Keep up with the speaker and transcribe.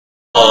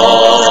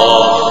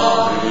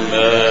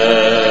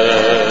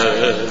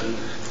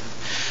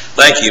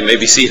Thank you. You may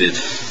be seated.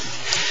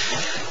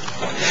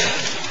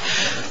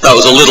 That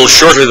was a little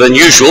shorter than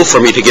usual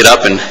for me to get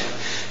up and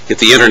get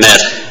the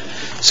internet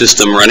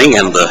system running,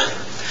 and the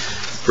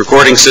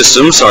recording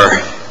systems.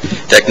 Our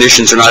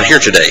technicians are not here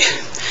today.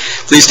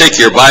 Please take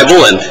your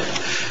Bible and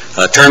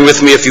turn with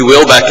me, if you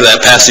will, back to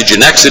that passage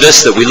in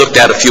Exodus that we looked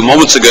at a few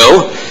moments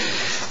ago.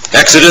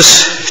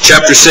 Exodus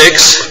chapter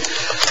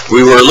 6.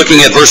 We were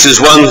looking at verses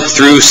 1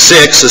 through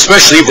 6,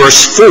 especially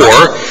verse 4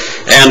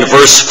 and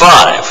verse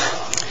 5.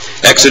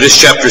 Exodus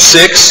chapter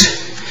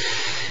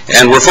 6,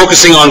 and we're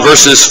focusing on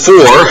verses 4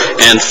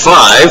 and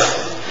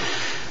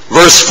 5.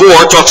 Verse 4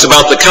 talks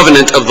about the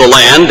covenant of the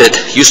land. It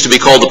used to be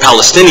called the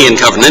Palestinian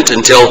covenant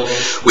until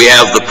we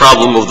have the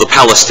problem of the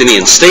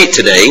Palestinian state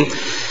today,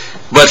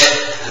 but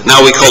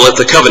now we call it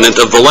the covenant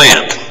of the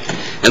land.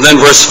 And then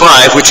verse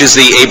 5, which is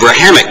the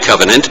Abrahamic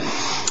covenant,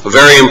 a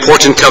very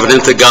important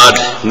covenant that God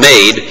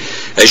made,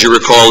 as you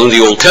recall, in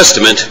the Old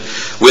Testament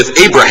with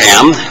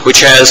Abraham,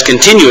 which has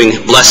continuing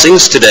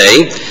blessings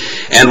today,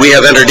 and we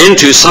have entered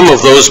into some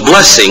of those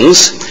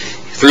blessings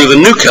through the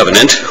new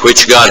covenant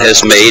which God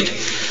has made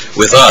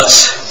with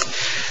us.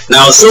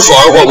 Now, so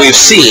far what we have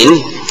seen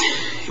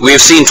 25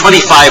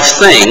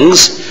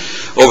 things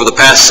over the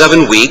past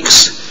 7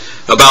 weeks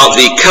about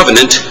the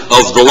covenant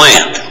of the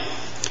land.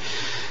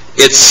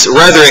 It's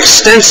rather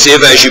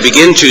extensive as you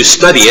begin to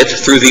study it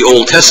through the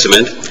Old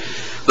Testament,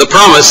 the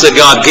promise that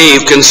God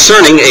gave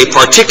concerning a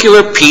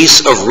particular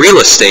piece of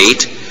real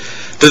estate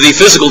to the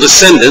physical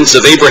descendants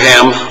of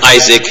Abraham,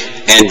 Isaac,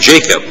 and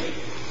Jacob.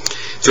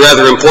 It's a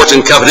rather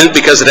important covenant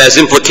because it has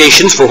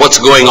implications for what's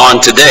going on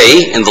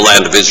today in the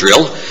land of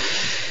Israel.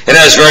 It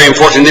has very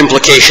important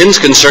implications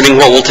concerning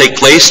what will take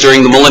place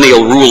during the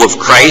millennial rule of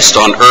Christ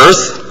on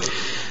earth,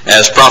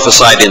 as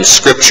prophesied in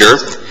Scripture.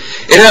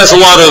 It has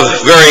a lot of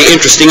very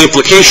interesting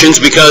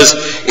implications because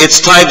it's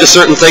tied to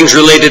certain things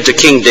related to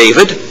King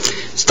David.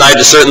 It's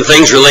tied to certain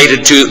things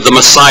related to the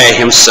Messiah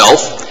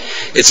himself.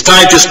 It's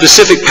tied to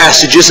specific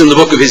passages in the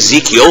book of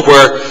Ezekiel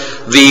where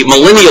the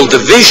millennial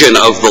division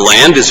of the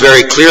land is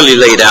very clearly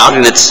laid out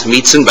in its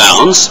metes and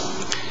bounds.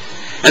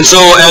 And so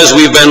as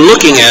we've been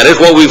looking at it,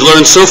 what we've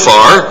learned so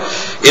far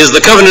is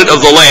the covenant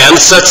of the land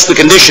sets the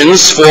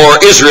conditions for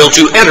Israel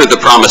to enter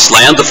the promised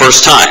land the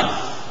first time.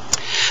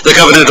 The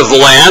covenant of the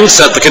land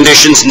set the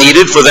conditions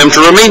needed for them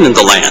to remain in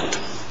the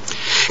land.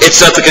 It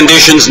set the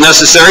conditions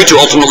necessary to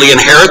ultimately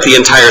inherit the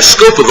entire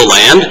scope of the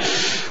land,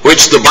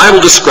 which the Bible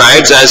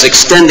describes as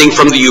extending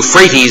from the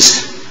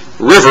Euphrates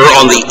River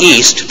on the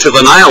east to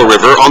the Nile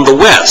River on the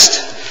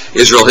west.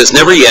 Israel has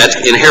never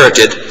yet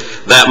inherited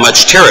that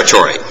much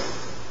territory.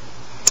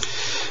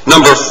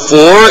 Number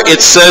 4,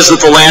 it says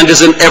that the land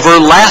is an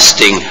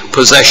everlasting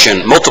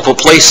possession. Multiple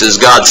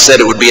places God said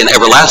it would be an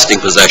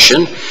everlasting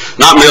possession,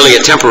 not merely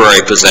a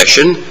temporary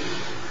possession,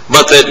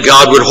 but that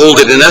God would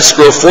hold it in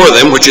escrow for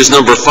them, which is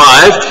number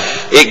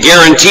 5. It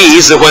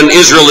guarantees that when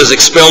Israel is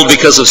expelled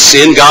because of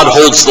sin, God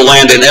holds the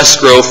land in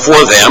escrow for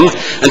them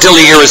until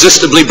he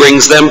irresistibly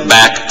brings them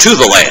back to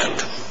the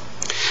land.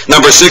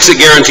 Number 6,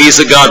 it guarantees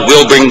that God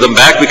will bring them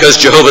back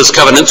because Jehovah's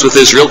covenants with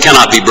Israel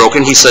cannot be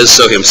broken. He says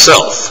so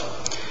himself.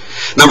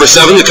 Number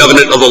 7, the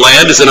covenant of the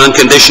land is an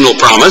unconditional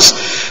promise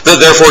that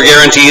therefore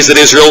guarantees that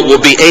Israel will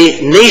be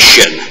a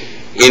nation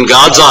in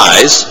God's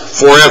eyes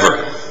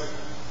forever.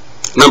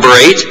 Number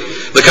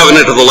 8, the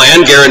covenant of the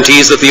land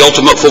guarantees that the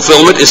ultimate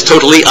fulfillment is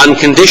totally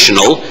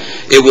unconditional.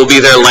 It will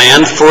be their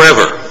land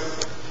forever.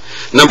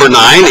 Number 9,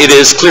 it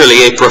is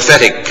clearly a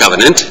prophetic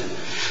covenant.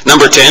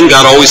 Number 10,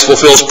 God always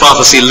fulfills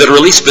prophecy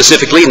literally,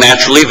 specifically,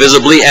 naturally,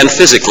 visibly, and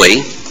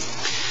physically.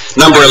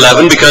 Number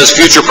 11, because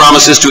future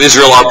promises to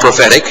Israel are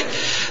prophetic,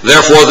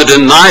 therefore the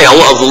denial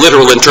of the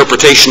literal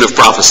interpretation of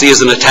prophecy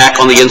is an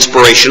attack on the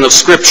inspiration of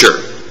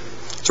Scripture.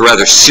 It's a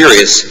rather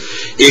serious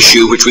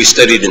issue which we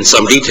studied in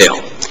some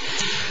detail.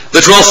 The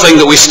 12th thing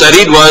that we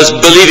studied was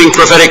believing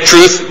prophetic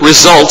truth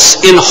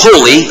results in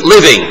holy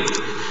living.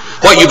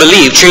 What you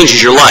believe changes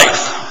your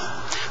life.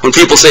 When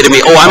people say to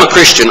me, "Oh, I'm a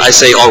Christian," I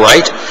say, "All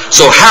right,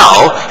 so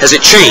how has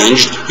it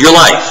changed your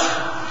life?"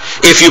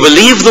 If you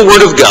believe the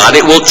Word of God,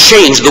 it will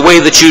change the way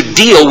that you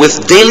deal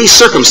with daily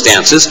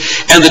circumstances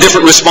and the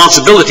different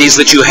responsibilities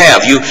that you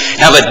have. You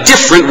have a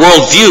different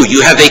worldview.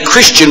 You have a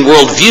Christian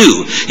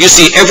worldview. You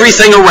see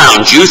everything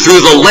around you through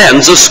the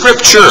lens of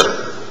Scripture.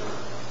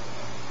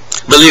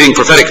 Believing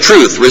prophetic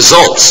truth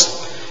results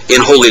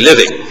in holy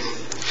living.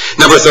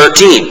 Number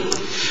 13,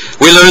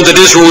 we learned that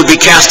Israel would be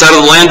cast out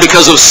of the land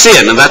because of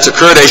sin, and that's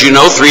occurred, as you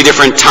know, 3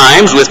 different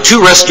times, with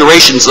 2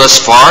 restorations thus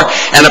far,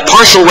 and a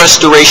partial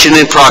restoration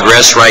in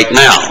progress right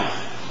now.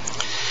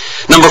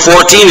 Number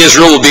 14,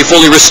 Israel will be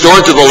fully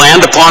restored to the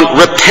land upon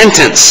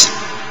repentance.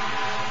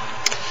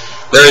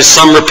 There is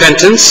some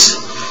repentance.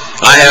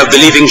 I have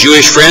believing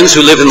Jewish friends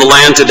who live in the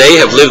land today,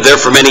 have lived there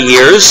for many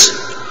years,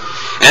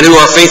 and who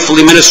are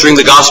faithfully ministering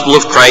the gospel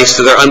of Christ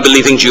to their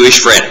unbelieving Jewish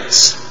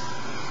friends.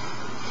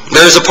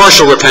 There is a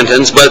partial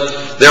repentance,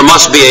 but there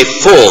must be a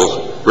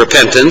full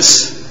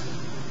repentance.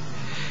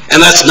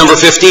 And that's number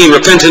 15.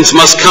 Repentance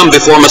must come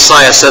before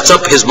Messiah sets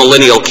up his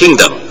millennial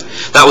kingdom.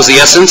 That was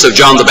the essence of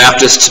John the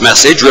Baptist's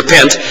message,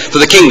 repent, for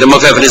the kingdom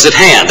of heaven is at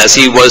hand, as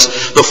he was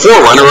the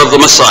forerunner of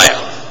the Messiah.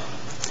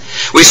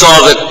 We saw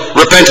that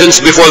repentance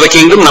before the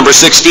kingdom, number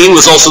 16,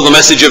 was also the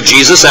message of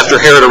Jesus after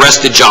Herod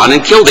arrested John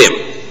and killed him.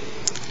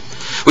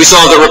 We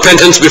saw that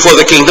repentance before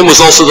the kingdom was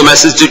also the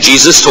message that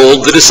Jesus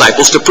told the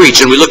disciples to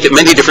preach, and we looked at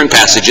many different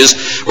passages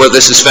where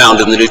this is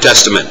found in the New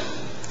Testament.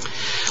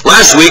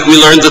 Last week we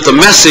learned that the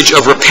message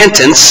of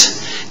repentance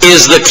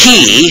is the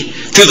key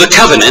to the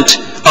covenant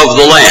of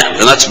the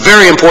land, and that's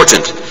very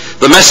important.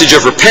 The message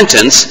of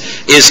repentance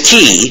is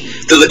key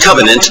to the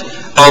covenant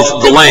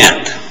of the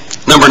land.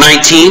 Number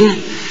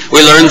 19, we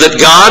learned that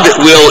God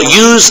will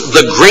use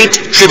the great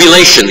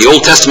tribulation, the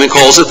Old Testament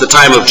calls it the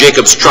time of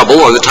Jacob's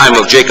trouble or the time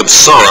of Jacob's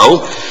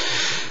sorrow,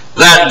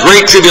 that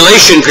great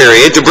tribulation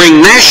period to bring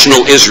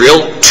national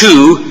Israel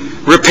to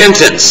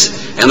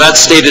repentance. And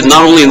that's stated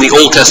not only in the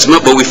Old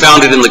Testament, but we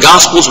found it in the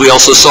Gospels. We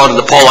also saw it in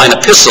the Pauline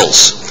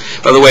epistles.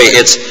 By the way,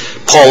 it's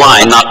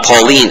Pauline, not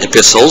Pauline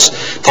epistles.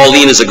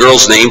 Pauline is a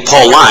girl's name.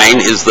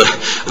 Pauline is the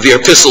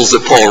epistles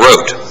that Paul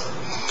wrote.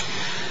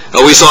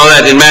 We saw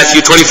that in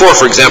Matthew 24,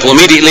 for example.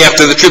 Immediately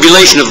after the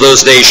tribulation of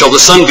those days shall the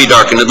sun be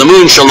darkened, and the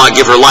moon shall not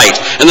give her light,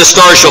 and the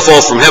stars shall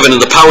fall from heaven,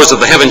 and the powers of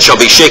the heavens shall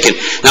be shaken.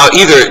 Now,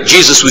 either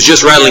Jesus was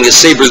just rattling his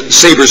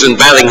sabers and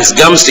battling his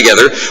gums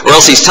together, or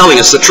else he's telling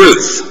us the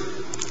truth.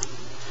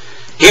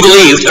 He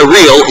believed a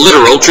real,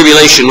 literal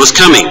tribulation was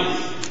coming.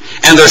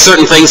 And there are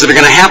certain things that are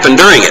going to happen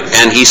during it,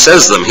 and he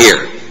says them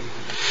here.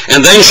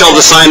 And then shall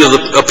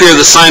appear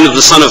the sign of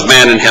the Son of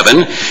Man in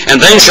heaven, and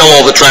then shall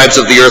all the tribes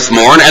of the earth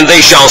mourn, and they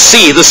shall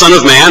see the Son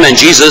of Man. And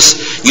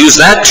Jesus used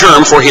that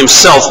term for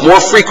himself more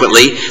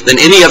frequently than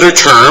any other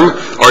term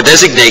or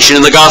designation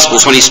in the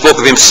Gospels when he spoke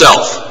of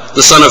himself,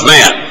 the Son of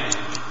Man.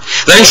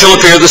 Then shall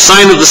appear the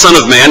sign of the Son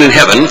of Man in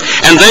heaven,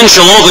 and then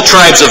shall all the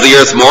tribes of the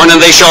earth mourn,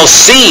 and they shall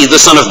see the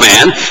Son of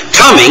Man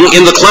coming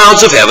in the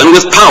clouds of heaven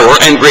with power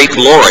and great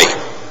glory.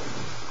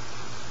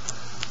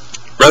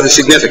 Rather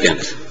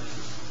significant.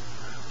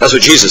 That's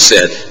what Jesus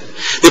said.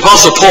 The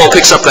Apostle Paul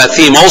picks up that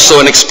theme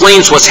also and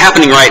explains what's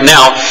happening right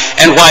now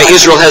and why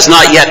Israel has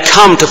not yet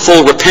come to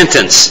full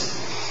repentance.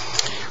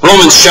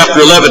 Romans chapter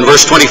 11,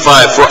 verse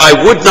 25, for I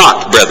would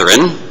not,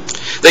 brethren,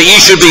 that ye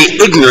should be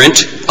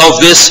ignorant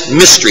of this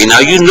mystery. Now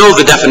you know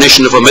the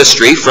definition of a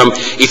mystery from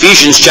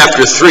Ephesians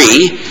chapter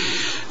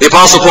 3. The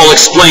Apostle Paul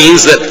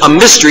explains that a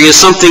mystery is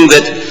something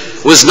that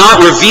was not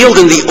revealed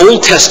in the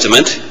Old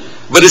Testament,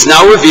 but is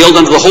now revealed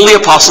unto the holy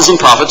apostles and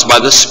prophets by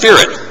the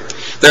Spirit.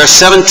 There are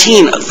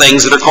 17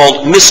 things that are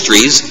called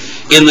mysteries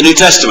in the New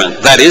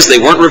Testament. That is,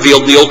 they weren't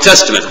revealed in the Old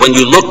Testament. When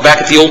you look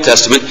back at the Old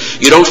Testament,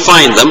 you don't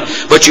find them,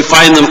 but you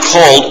find them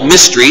called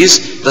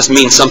mysteries. It doesn't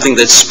mean something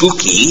that's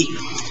spooky.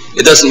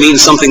 It doesn't mean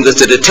something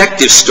that's a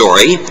detective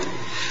story.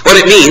 What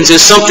it means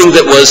is something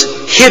that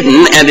was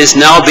hidden and is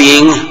now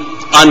being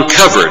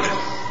uncovered.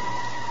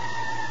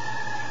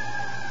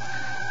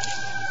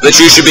 That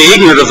you should be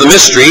ignorant of the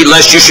mystery,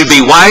 lest you should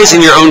be wise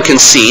in your own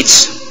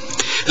conceits,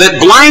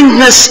 that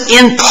blindness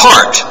in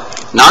part,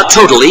 not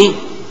totally,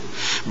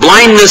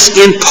 blindness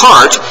in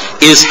part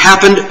is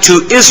happened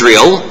to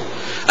Israel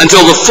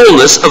until the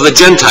fullness of the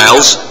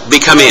Gentiles be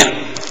come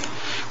in.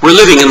 We're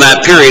living in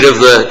that period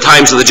of the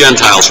times of the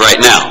Gentiles right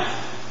now.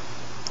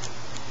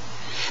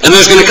 And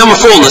there's going to come a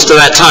fullness to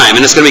that time,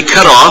 and it's going to be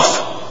cut off.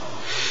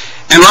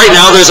 And right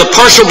now there's a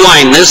partial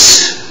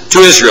blindness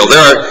to Israel.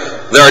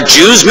 There are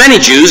Jews,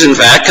 many Jews in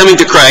fact, coming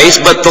to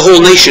Christ, but the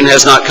whole nation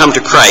has not come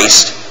to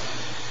Christ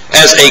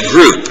as a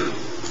group.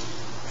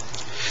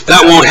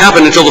 That won't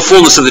happen until the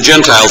fullness of the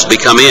Gentiles be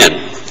come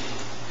in.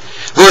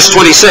 Verse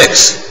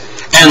 26,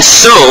 and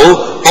so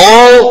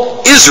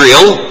all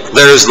Israel,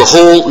 there is the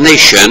whole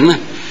nation,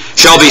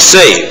 shall be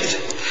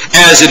saved.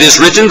 As it is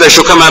written, there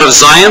shall come out of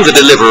Zion the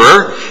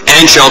deliverer,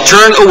 and shall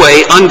turn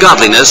away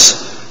ungodliness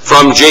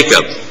from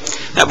Jacob.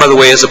 That, by the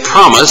way, is a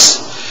promise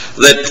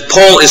that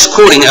Paul is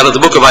quoting out of the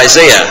book of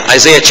Isaiah.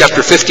 Isaiah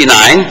chapter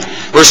 59,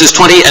 verses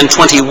 20 and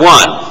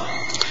 21.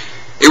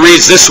 It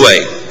reads this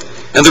way,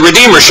 and the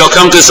Redeemer shall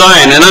come to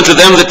Zion, and unto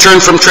them that turn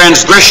from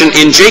transgression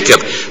in Jacob.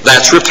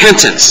 That's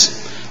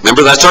repentance.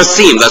 Remember, that's our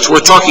theme. That's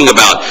what we're talking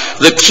about.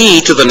 The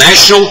key to the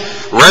national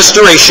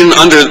restoration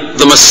under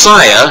the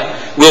Messiah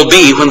will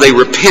be when they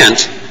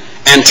repent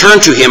and turn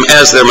to him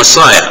as their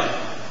Messiah.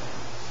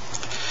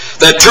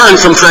 That turn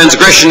from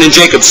transgression in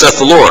Jacob,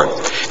 saith the Lord.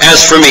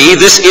 As for me,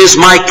 this is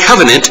my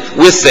covenant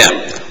with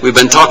them. We've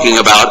been talking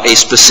about a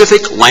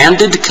specific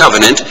landed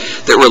covenant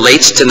that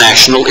relates to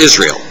national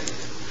Israel.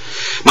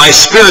 My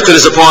spirit that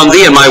is upon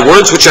thee, and my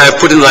words which I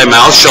have put in thy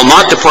mouth, shall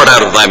not depart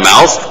out of thy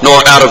mouth, nor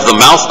out of the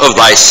mouth of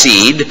thy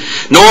seed,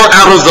 nor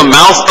out of the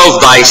mouth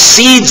of thy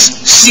seed's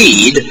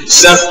seed,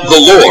 saith the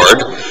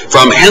Lord,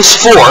 from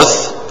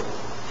henceforth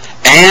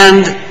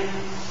and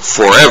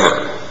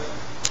forever.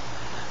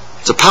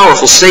 It's a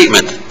powerful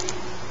statement.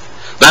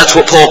 That's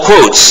what Paul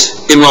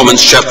quotes in Romans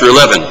chapter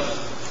 11.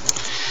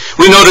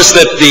 We notice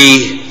that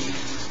the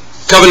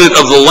covenant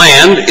of the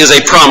land is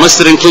a promise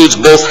that includes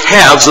both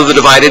halves of the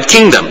divided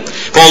kingdom.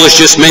 Paul has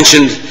just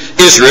mentioned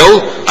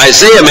Israel.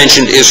 Isaiah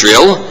mentioned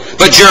Israel.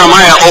 But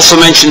Jeremiah also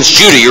mentions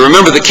Judah. You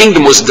remember the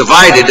kingdom was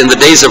divided in the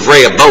days of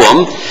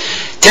Rehoboam.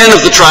 10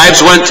 of the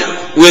tribes went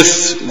with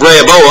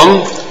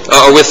Jeroboam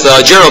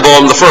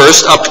the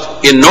first up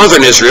in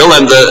northern Israel,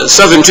 and the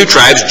southern 2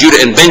 tribes, Judah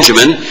and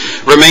Benjamin,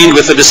 remained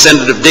with the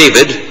descendant of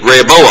David,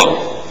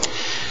 Rehoboam.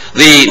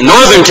 The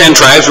northern 10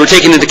 tribes were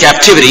taken into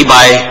captivity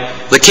by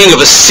the king of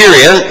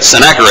Assyria,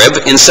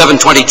 Sennacherib, in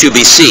 722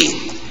 BC.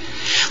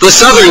 The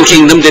southern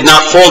kingdom did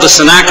not fall to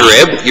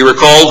Sennacherib. You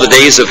recall the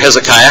days of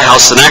Hezekiah, how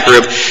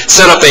Sennacherib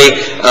set up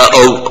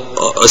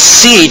a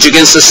siege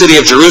against the city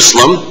of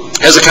Jerusalem.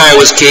 Hezekiah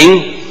was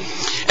king,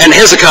 and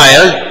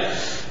Hezekiah,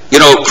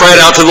 cried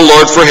out to the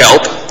Lord for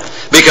help,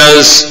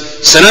 because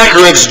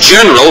Sennacherib's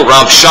general,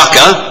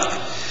 Rabshakeh,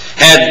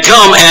 had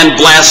come and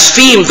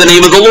blasphemed the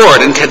name of the Lord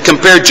and had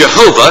compared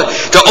Jehovah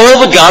to all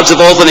the gods of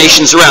all the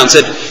nations around.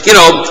 Said,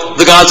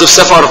 the gods of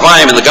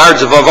Sepharvaim and the gods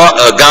of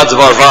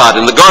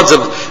Arvad and the gods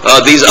of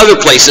these other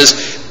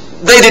places,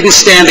 they didn't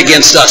stand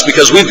against us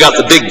because we've got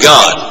the big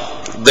God.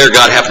 Their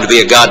God happened to be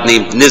a god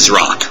named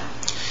Nisroch.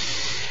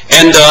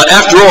 And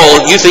after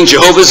all, you think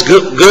Jehovah's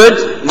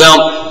good?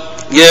 Well,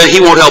 yeah, he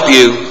won't help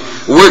you.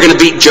 We're going to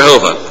beat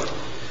Jehovah.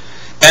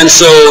 And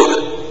so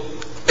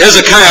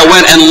Hezekiah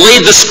went and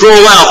laid the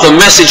scroll out, the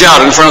message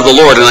out in front of the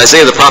Lord, and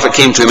Isaiah the prophet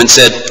came to him and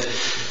said,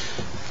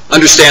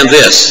 understand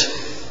this,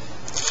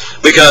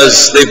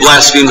 because they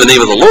blasphemed the name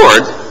of the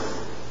Lord,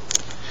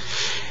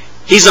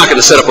 he's not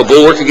going to set up a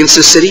bulwark against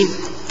this city.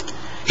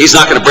 He's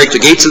not going to break the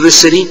gates of this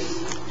city.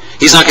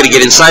 He's not going to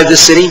get inside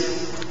this city.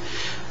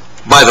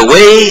 By the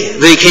way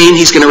they came,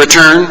 he's going to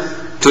return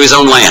to his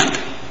own land.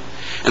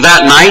 And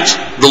that night,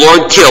 the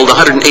Lord killed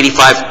 185,000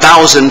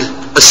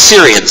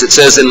 Assyrians. It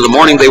says in the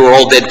morning they were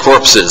all dead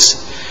corpses.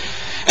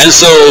 And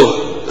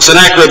so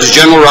Sennacherib's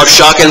general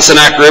Rabshakeh and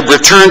Sennacherib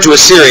returned to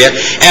Assyria.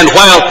 And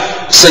while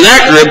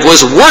Sennacherib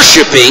was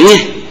worshiping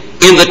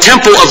in the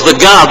temple of the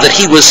God that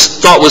he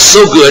thought was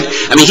so good,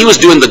 he was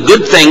doing the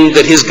good thing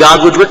that his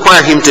God would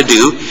require him to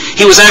do.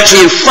 He was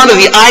actually in front of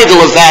the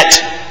idol of that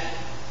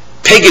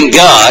pagan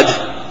God.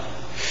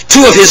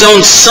 2 of his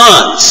own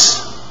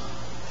sons,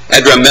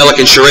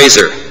 Adrammelech and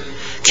Sharezer,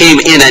 came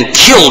in and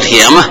killed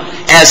him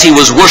as he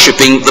was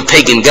worshiping the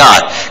pagan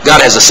God.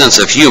 God has a sense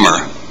of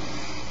humor.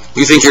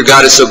 You think your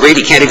God is so great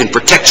he can't even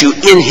protect you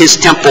in his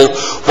temple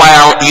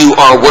while you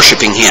are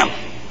worshiping him.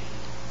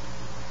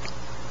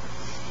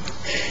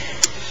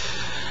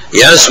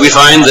 Yes, we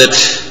find that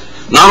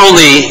not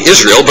only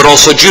Israel, but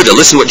also Judah.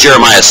 Listen what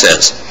Jeremiah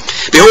says.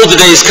 Behold, the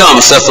days come,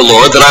 saith the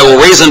Lord, that I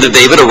will raise unto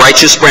David a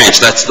righteous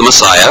branch, that's the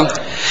Messiah,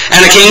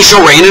 and a king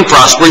shall reign and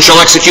prosper, and shall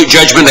execute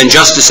judgment and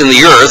justice in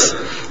the earth.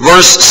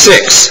 Verse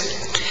 6.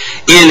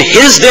 In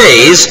his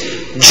days,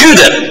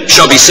 Judah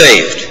shall be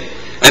saved,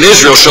 and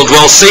Israel shall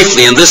dwell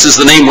safely, and this is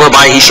the name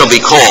whereby he shall be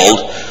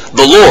called,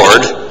 the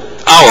Lord,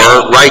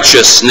 our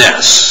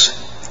righteousness.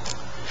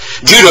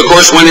 Judah, of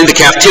course, went into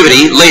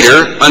captivity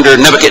later under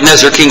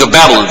Nebuchadnezzar, king of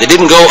Babylon. They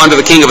didn't go under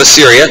the king of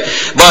Assyria,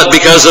 but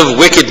because of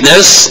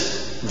wickedness,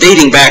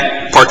 dating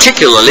back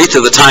particularly to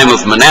the time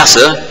of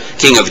Manasseh,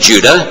 king of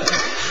Judah,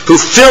 who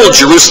filled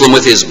Jerusalem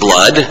with his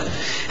blood,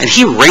 and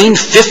he reigned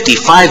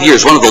 55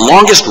 years, one of the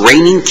longest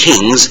reigning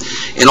kings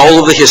in all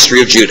of the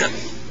history of Judah.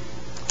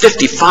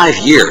 55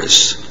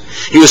 years.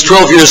 He was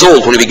 12 years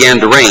old when he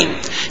began to reign.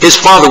 His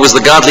father was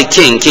the godly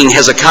king, King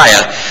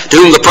Hezekiah, to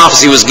whom the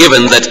prophecy was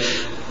given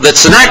that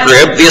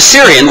Sennacherib, the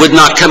Assyrian, would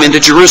not come into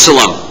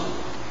Jerusalem.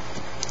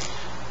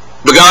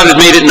 But God had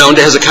made it known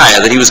to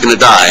Hezekiah that he was going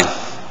to die.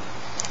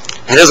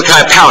 And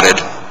Hezekiah pouted.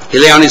 He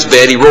lay on his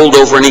bed, he rolled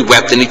over and he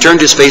wept, and he turned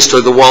his face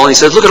toward the wall and he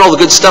said, look at all the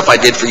good stuff I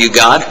did for you,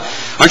 God.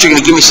 Aren't you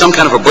going to give me some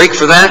kind of a break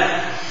for that?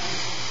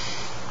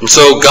 And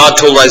so God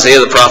told Isaiah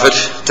the prophet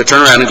to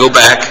turn around and go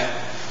back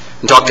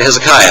and talk to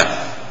Hezekiah.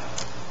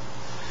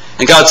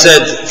 And God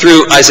said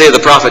through Isaiah the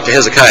prophet to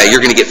Hezekiah,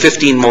 you're going to get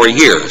 15 more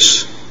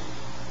years.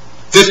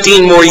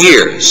 15 more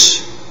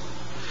years.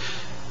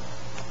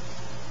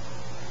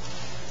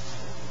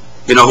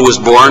 You know who was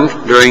born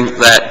during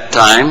that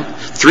time?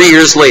 3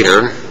 years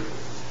later,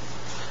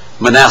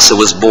 Manasseh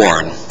was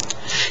born.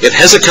 If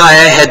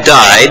Hezekiah had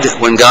died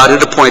when God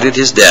had appointed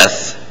his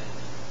death,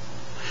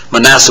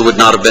 Manasseh would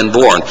not have been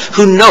born.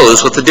 Who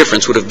knows what the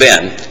difference would have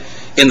been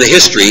in the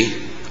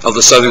history of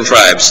the southern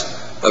tribes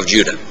of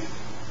Judah.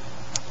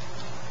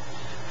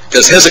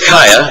 Because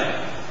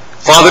Hezekiah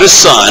fathered a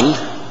son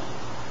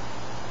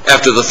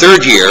after the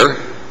 3rd year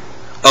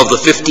of the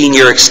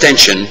 15-year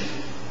extension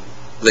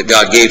that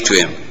God gave to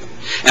him.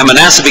 And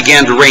Manasseh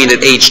began to reign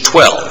at age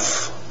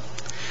 12.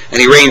 And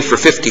he reigned for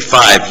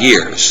 55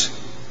 years.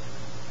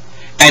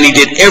 And he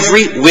did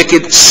every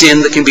wicked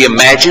sin that can be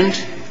imagined.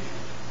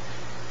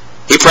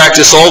 He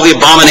practiced all the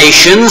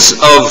abominations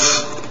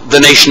of the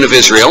nation of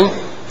Israel,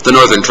 the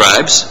northern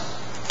tribes.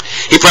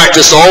 He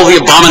practiced all the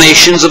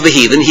abominations of the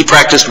heathen. He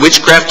practiced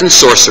witchcraft and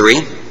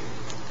sorcery.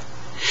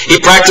 He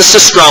practiced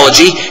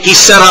astrology. He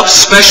set up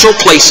special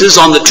places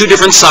on the 2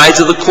 different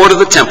sides of the court of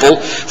the temple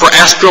for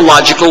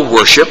astrological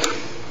worship.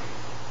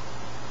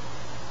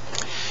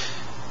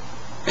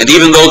 And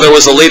even though there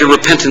was a later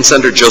repentance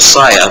under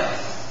Josiah,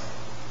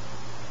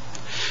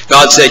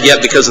 God said,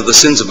 yet because of the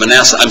sins of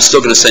Manasseh, I'm still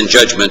going to send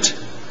judgment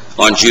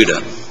on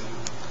Judah.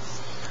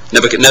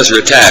 Nebuchadnezzar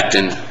attacked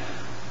in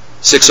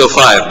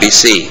 605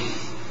 BC.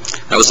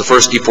 That was the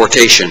first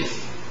deportation.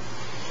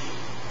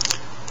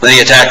 Then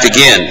he attacked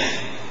again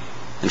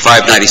in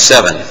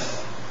 597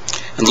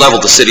 and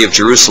leveled the city of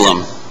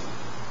Jerusalem.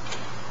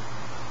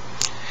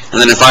 And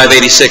then in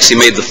 586 he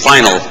made the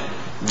final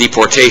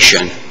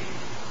deportation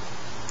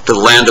to the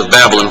land of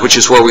Babylon, which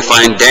is where we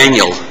find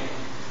Daniel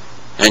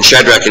and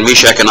Shadrach and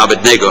Meshach and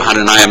Abednego,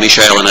 Hananiah,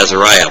 Mishael, and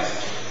Azariah.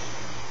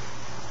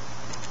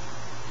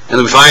 And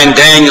then we find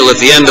Daniel at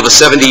the end of a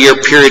 70-year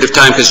period of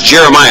time, because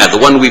Jeremiah, the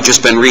one we've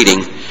just been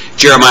reading,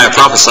 Jeremiah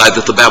prophesied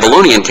that the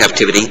Babylonian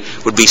captivity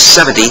would be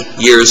 70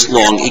 years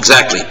long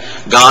exactly.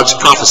 God's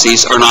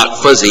prophecies are not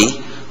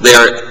fuzzy. They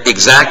are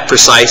exact,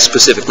 precise,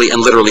 specifically,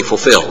 and literally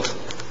fulfilled.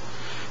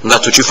 And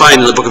that's what you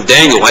find in the book of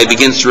Daniel, why he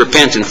begins to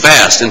repent and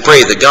fast and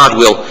pray that God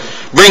will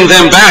bring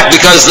them back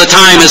because the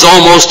time is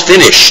almost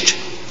finished.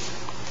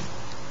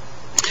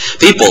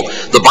 People,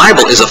 the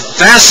Bible is a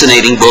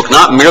fascinating book,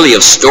 not merely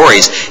of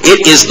stories.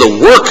 It is the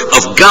work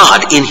of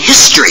God in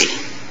history.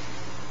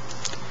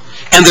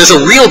 And there's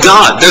a real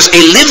God. There's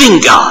a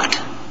living God.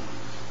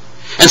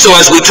 And so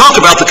as we talk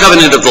about the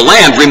covenant of the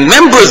land,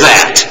 remember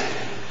that.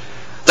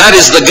 That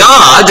is the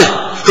God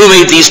who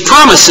made these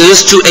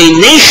promises to a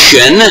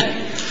nation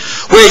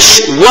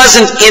which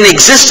wasn't in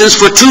existence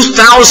for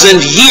 2,000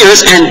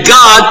 years, and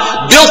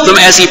God built them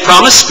as he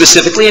promised,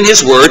 specifically in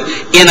his word.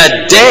 In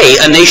a day,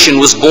 a nation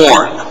was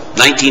born,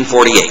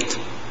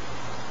 1948.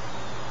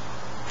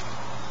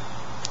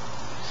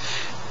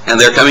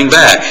 And they're coming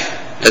back,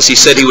 as he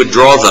said he would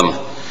draw them,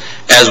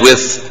 as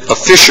with a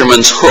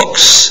fisherman's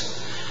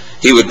hooks.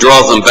 He would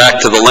draw them back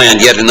to the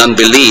land, yet in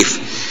unbelief.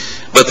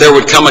 But there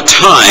would come a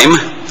time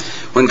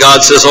when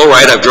God says, all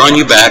right, I've drawn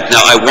you back,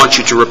 now I want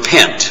you to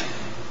repent.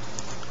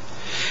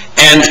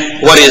 And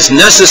what is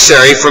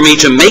necessary for me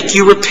to make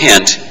you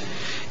repent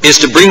is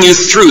to bring you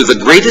through the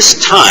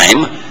greatest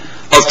time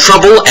of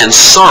trouble and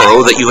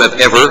sorrow that you have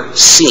ever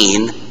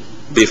seen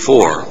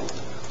before.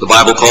 The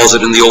Bible calls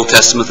it in the Old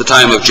Testament the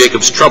time of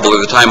Jacob's trouble, or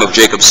the time of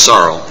Jacob's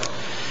sorrow.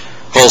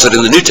 Calls it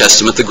in the New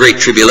Testament the Great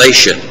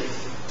Tribulation.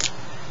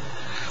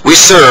 We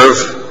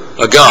serve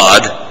a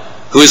God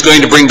who is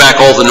going to bring back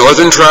all the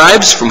northern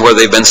tribes from where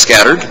they've been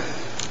scattered,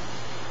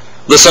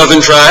 the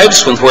southern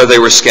tribes from where they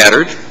were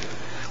scattered,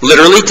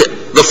 literally to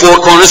the four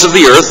corners of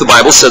the earth. The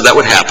Bible said that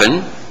would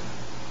happen.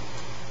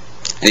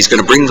 And he's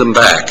going to bring them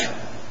back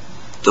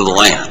to the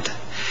land.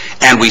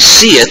 And we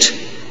see it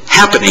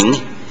happening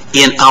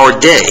in our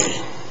day.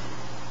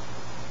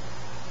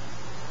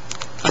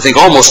 I think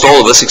almost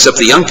all of us, except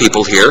the young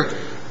people here,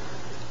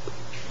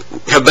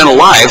 have been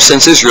alive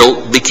since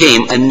Israel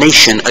became a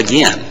nation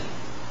again.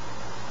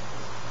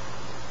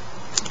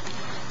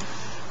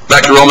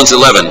 Back to Romans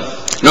 11.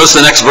 Notice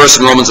the next verse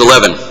in Romans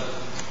 11.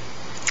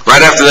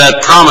 Right after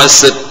that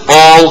promise that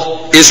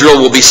all Israel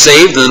will be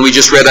saved, and then we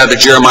just read out of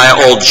Jeremiah,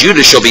 all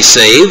Judah shall be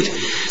saved.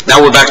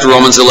 Now we're back to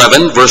Romans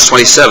 11, verse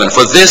 27.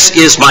 For this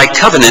is my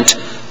covenant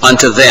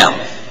unto them.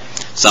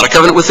 It's not a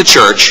covenant with the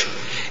church.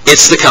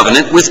 It's the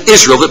covenant with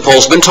Israel that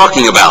Paul's been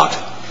talking about.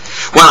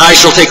 When I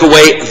shall take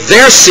away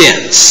their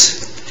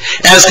sins.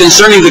 As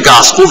concerning the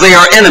gospel, they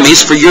are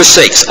enemies for your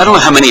sakes. I don't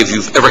know how many of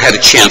you have ever had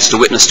a chance to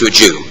witness to a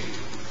Jew.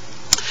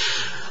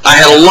 I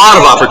had a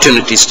lot of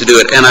opportunities to do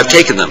it, and I've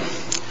taken them.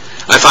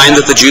 I find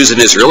that the Jews in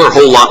Israel are a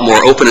whole lot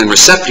more open and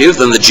receptive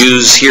than the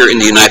Jews here in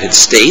the United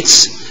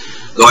States,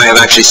 though I have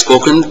actually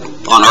spoken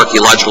on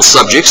archaeological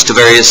subjects to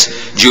various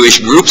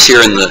Jewish groups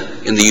here in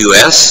the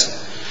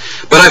U.S.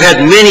 But I've had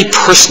many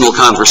personal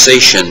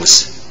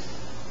conversations,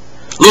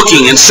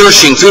 looking and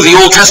searching through the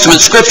Old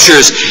Testament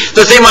scriptures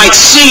that they might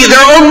see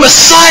their own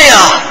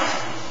Messiah,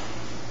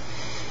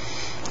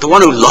 the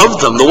one who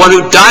loved them, the one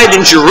who died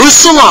in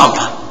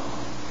Jerusalem.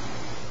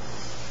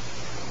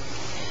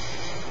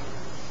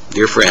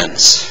 Dear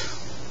friends,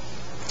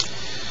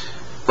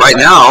 right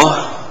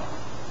now,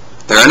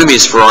 they're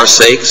enemies for our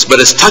sakes, but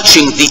as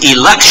touching the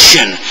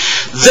election,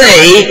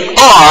 they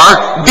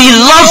are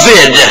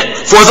beloved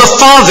for the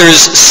Father's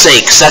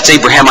sakes. That's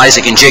Abraham,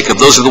 Isaac, and Jacob.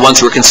 Those are the ones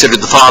who are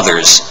considered the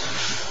fathers.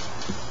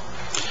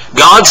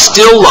 God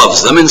still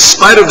loves them in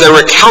spite of their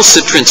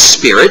recalcitrant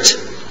spirit,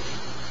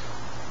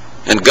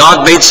 and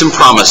God made some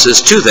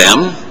promises to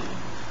them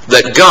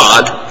that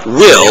God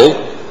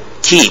will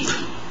keep.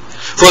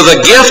 For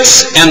the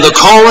gifts and the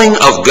calling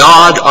of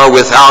God are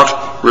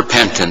without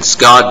repentance.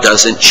 God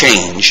doesn't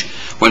change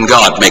when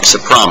God makes a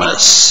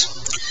promise.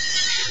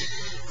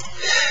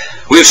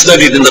 We have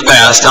studied in the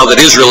past how that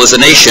Israel as a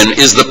nation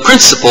is the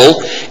principal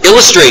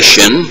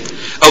illustration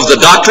of the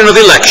doctrine of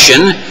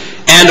election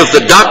and of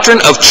the doctrine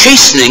of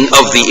chastening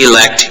of the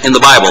elect in the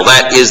Bible.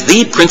 That is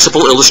the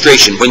principal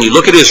illustration. When you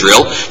look at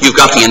Israel, you've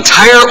got the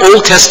entire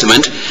Old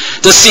Testament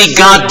to see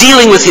God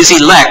dealing with his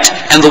elect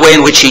and the way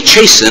in which he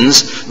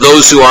chastens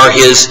those who are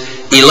his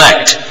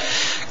elect.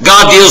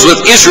 God deals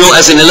with Israel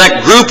as an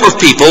elect group of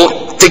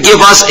people to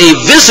give us a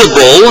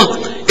visible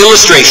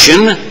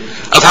illustration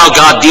of how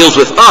God deals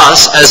with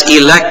us as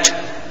elect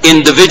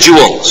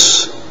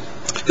individuals.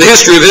 The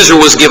history of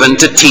Israel was given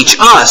to teach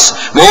us.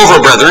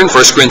 Moreover, brethren,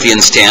 1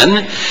 Corinthians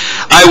 10,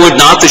 I would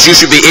not that you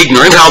should be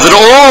ignorant how that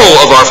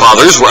all of our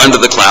fathers were under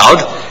the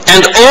cloud,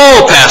 and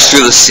all passed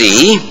through the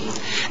sea,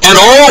 and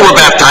all were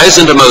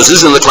baptized into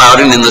Moses in the cloud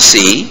and in the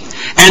sea,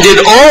 and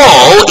did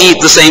all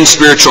eat the same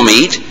spiritual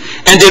meat,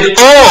 and did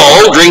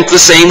all drink the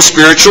same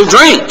spiritual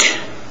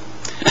drink.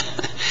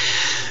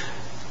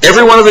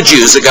 Every one of the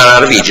Jews that got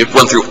out of Egypt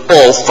went through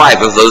all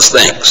 5 of those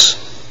things.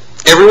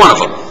 Every one of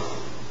them.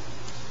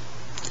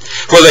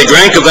 For they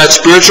drank of that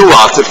spiritual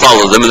rock that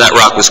followed them, and that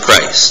rock was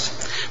Christ.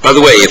 By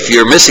the way, if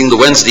you're missing the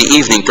Wednesday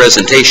evening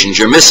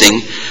presentations, you're missing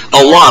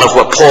a lot of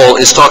what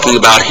Paul is talking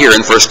about here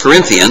in 1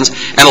 Corinthians,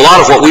 and a lot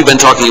of what we've been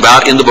talking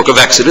about in the book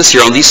of Exodus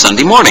here on these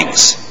Sunday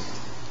mornings.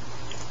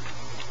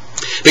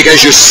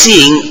 Because you're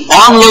seeing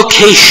on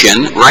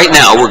location, right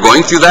now, we're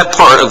going through that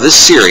part of this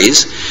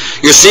series,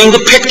 you're seeing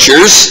the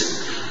pictures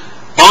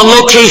on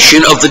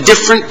location of the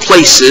different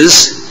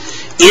places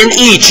in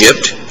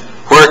Egypt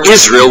where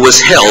Israel was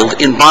held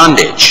in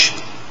bondage.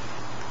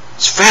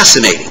 It's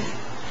fascinating.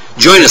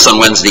 Join us on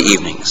Wednesday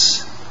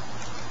evenings.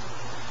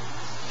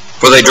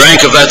 For they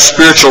drank of that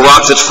spiritual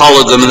rock that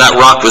followed them, and that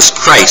rock was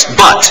Christ.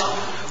 But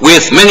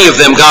with many of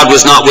them God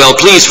was not well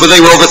pleased, for they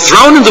were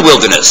overthrown in the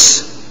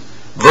wilderness.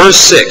 Verse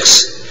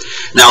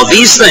 6. Now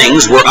these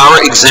things were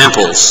our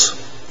examples,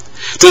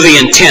 to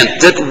the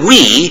intent that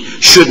we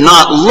should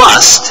not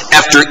lust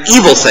after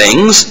evil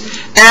things,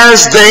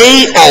 as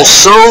they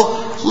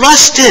also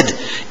lusted.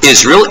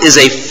 Israel is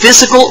a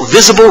physical,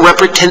 visible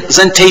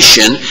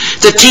representation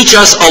to teach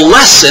us a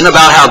lesson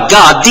about how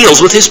God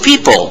deals with his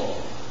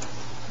people.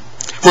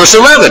 Verse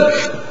 11,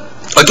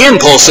 again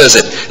Paul says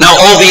it. Now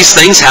all these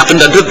things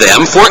happened unto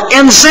them for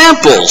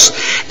examples,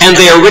 and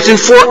they are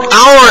written for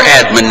our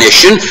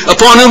admonition,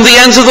 upon whom the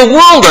ends of the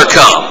world are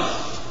come.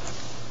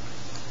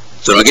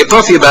 So don't get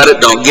puffy about it.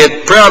 Don't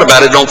get proud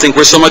about it. Don't think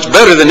we're so much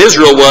better than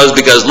Israel was,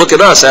 because look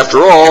at us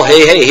after all.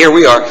 Hey, here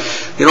we are.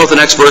 You know what the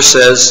next verse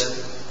says?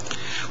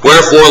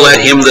 Wherefore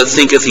let him that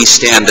thinketh he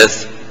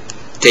standeth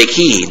take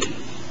heed,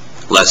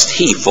 lest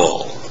he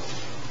fall.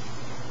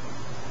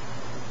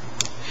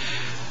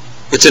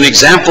 It's an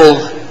example,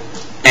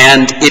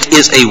 and it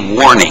is a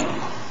warning.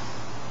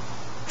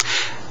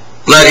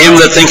 Let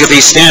him that thinketh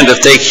he standeth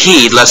take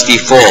heed, lest he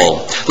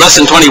fall.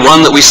 Lesson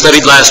 21 that we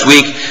studied last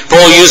week,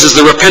 Paul uses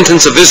the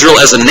repentance of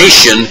Israel as a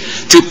nation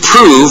to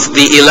prove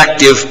the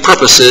elective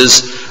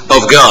purposes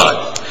of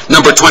God.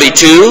 Number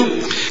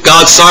 22,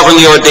 God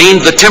sovereignly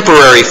ordained the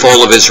temporary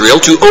fall of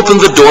Israel to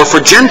open the door for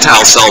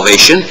Gentile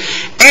salvation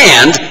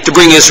and to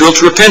bring Israel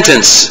to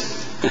repentance.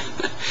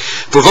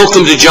 Provoke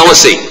them to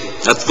jealousy.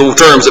 That's the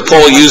terms that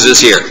Paul uses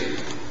here.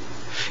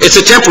 It's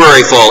a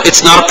temporary fall.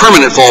 It's not a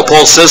permanent fall.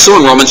 Paul says so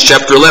in Romans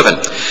chapter 11.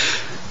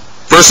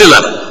 Verse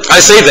 11, I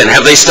say then,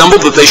 have they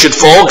stumbled that they should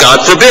fall? God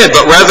forbid.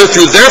 But rather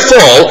through their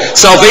fall,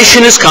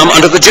 salvation is come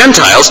unto the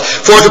Gentiles,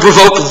 for to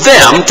provoke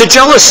them to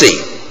jealousy.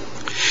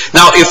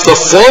 Now, if the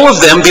fall of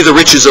them be the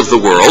riches of the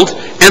world,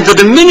 and the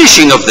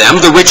diminishing of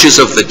them the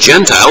riches of the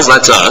Gentiles,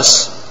 that's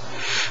us,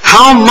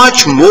 how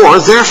much more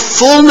their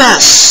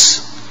fullness?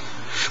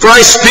 For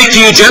I speak to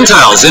you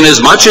Gentiles,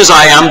 inasmuch as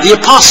I am the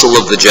apostle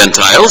of the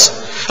Gentiles,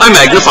 I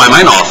magnify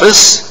mine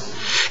office.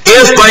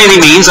 If by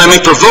any means I may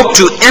provoke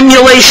to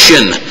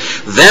emulation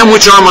them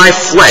which are my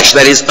flesh,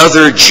 that is,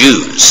 other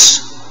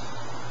Jews.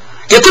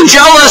 Get them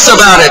jealous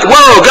about it.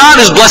 Whoa, God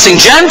is blessing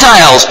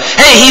Gentiles.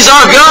 Hey, he's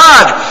our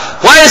God.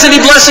 Why isn't he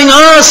blessing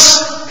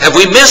us? Have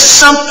we missed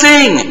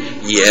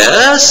something?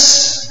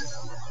 Yes.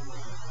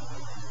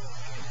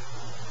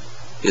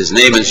 His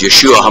name is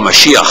Yeshua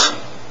HaMashiach,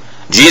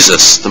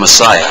 Jesus the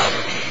Messiah.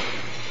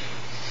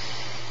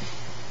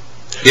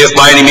 If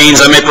by any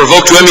means I may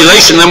provoke to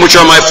emulation them which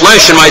are my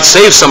flesh, and might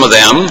save some of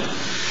them.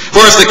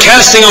 For if the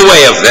casting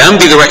away of them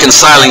be the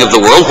reconciling of the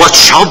world, what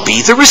shall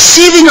be the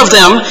receiving of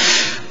them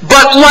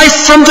but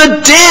life from the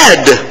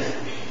dead?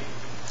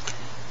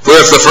 For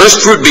if the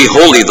first fruit be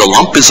holy, the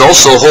lump is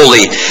also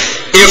holy.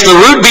 If the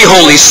root be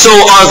holy, so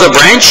are the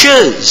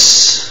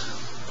branches.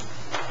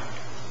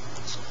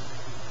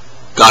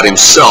 God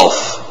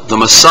himself, the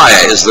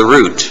Messiah, is the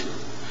root.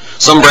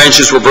 Some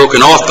branches were broken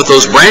off, but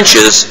those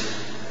branches,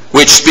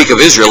 which speak of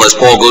Israel, as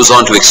Paul goes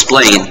on to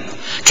explain,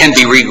 can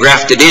be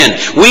regrafted in.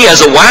 We,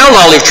 as a wild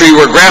olive tree,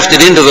 were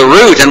grafted into the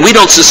root, and we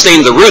don't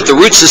sustain the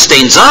root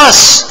sustains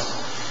us.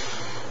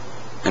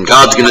 And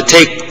God's going to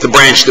take the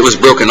branch that was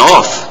broken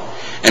off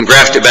and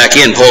graft it back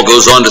in. Paul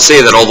goes on to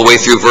say that all the way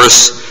through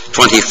verse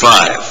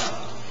 25.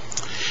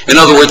 In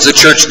other words, the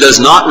church does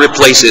not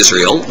replace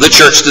Israel. The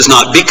church does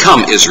not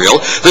become Israel.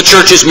 The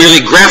church is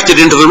merely grafted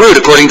into the root,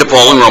 according to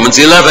Paul in Romans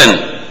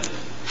 11.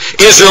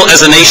 Israel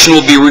as a nation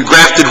will be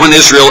regrafted when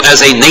Israel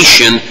as a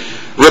nation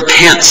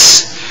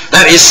repents.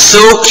 That is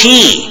so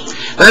key.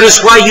 That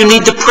is why you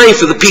need to pray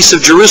for the peace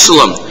of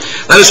Jerusalem.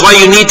 That is why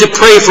you need to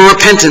pray for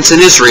repentance in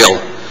Israel.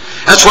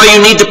 That's why you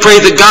need to pray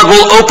that God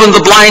will open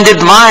the blinded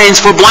minds,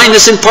 for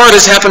blindness in part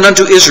has happened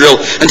unto Israel,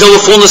 until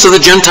the fullness of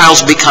the Gentiles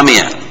be come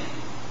in.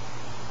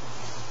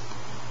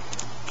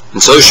 And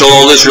so shall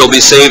all Israel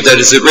be saved,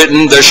 that is it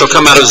written, there shall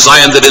come out of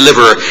Zion the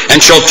deliverer, and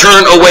shall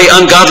turn away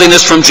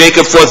ungodliness from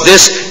Jacob, for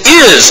this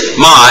is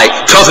my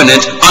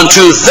covenant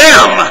unto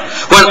them,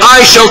 when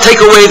I shall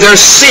take away their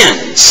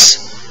sins.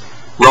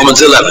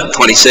 Romans 11,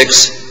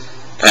 26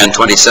 and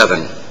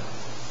 27.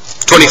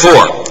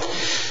 24.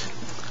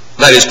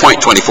 That is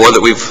point 24 that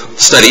we've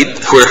studied.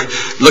 We're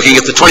looking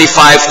at the 25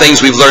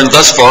 things we've learned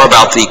thus far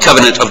about the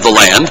covenant of the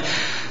land.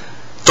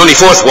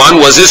 24th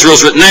one was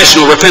Israel's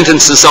national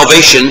repentance and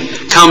salvation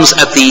comes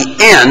at the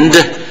end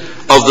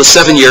of the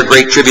 7-year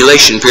Great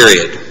Tribulation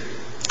period.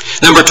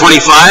 Number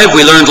 25,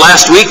 we learned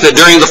last week that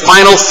during the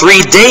final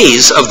 3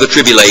 days of the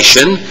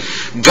tribulation,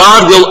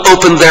 God will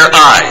open their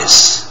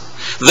eyes.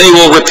 They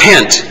will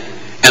repent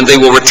and they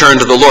will return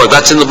to the Lord.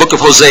 That's in the book of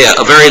Hosea,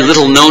 a very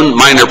little known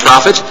minor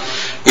prophet.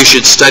 You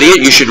should study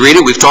it, you should read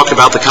it. We've talked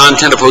about the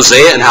content of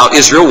Hosea and how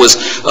Israel was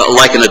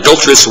like an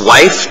adulterous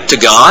wife to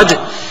God,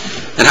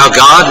 and how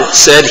God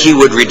said he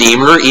would redeem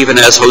her, even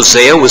as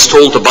Hosea was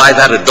told to buy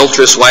that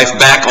adulterous wife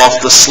back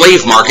off the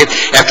slave market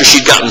after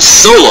she'd gotten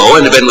so low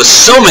and had been with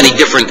so many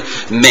different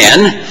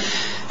men.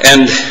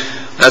 And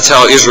that's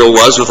how Israel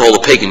was with all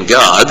the pagan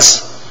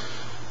gods.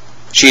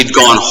 She'd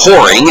gone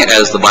whoring,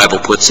 as the Bible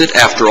puts it,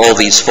 after all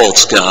these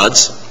false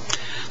gods.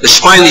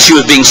 Finally, she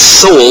was being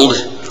sold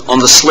on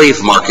the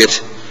slave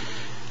market,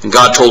 and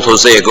God told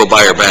Hosea, go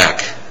buy her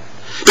back.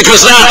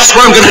 Because that's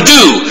what I'm going to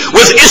do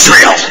with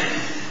Israel.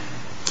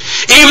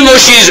 Even though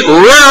she's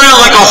running around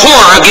like a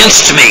whore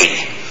against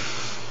me,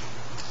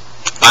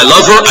 I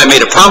love her, I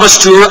made a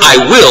promise to her, I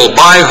will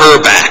buy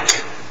her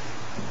back.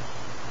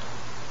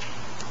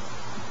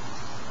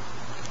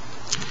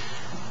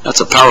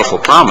 That's a powerful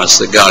promise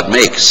that God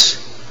makes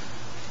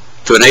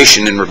to a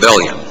nation in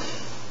rebellion.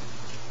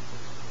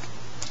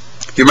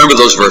 You remember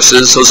those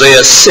verses,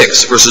 Hosea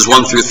 6, verses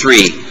 1 through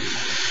 3.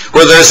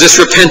 Where there is this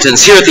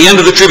repentance, here at the end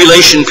of the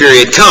tribulation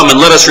period, come and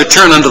let us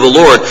return unto the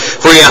Lord,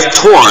 for he hath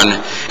torn,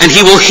 and he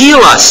will heal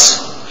us.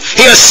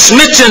 He hath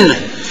smitten,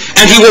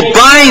 and he will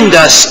bind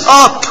us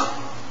up.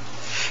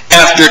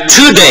 After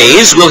 2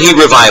 days will he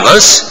revive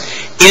us.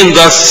 In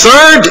the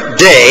 3rd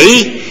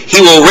day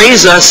he will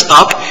raise us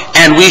up,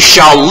 and we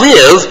shall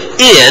live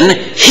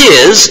in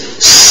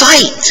his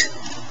sight.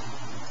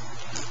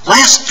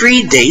 Last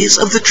 3 days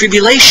of the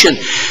tribulation.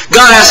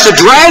 God has to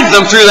drag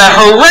them through that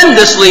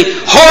horrendously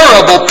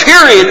horrible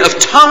period of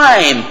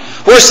time,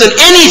 worse than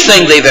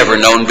anything they've ever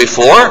known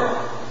before,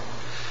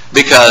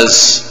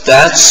 because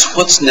that's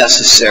what's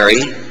necessary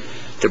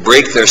to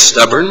break their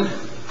stubborn,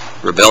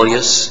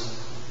 rebellious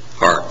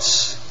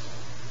hearts,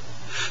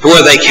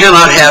 where they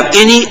cannot have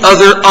any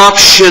other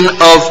option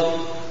of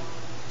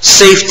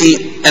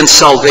safety and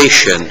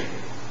salvation,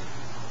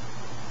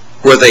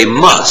 where they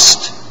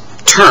must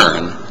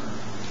turn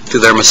to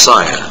their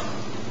Messiah.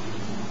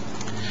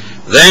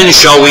 Then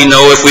shall we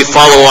know, if we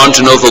follow on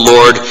to know the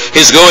Lord,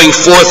 his going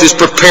forth is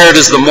prepared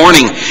as the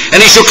morning, and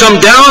he shall come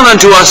down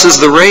unto us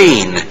as the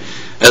rain,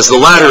 as the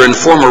latter and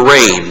former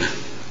rain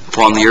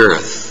upon the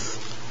earth.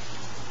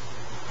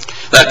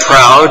 That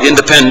proud,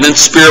 independent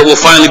spirit will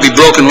finally be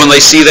broken when they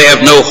see they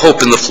have no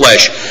hope in the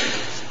flesh.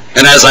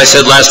 And as I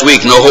said last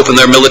week, no hope in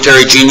their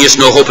military genius,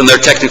 no hope in their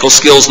technical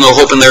skills, no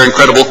hope in their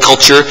incredible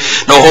culture,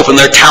 no hope in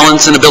their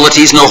talents and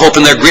abilities, no hope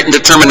in their grit and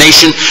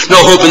determination,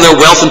 no hope in their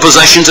wealth and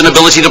possessions and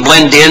ability to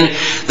blend in.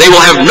 They will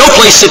have no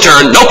place to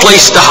turn, no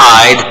place to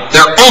hide.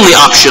 Their only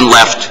option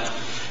left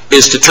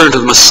is to turn to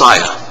the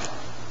Messiah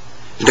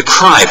and to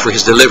cry for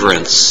his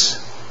deliverance.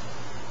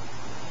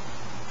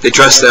 They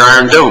trust their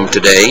Iron Dome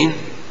today,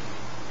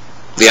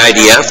 the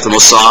IDF, the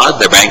Mossad,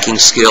 their banking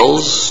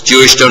skills,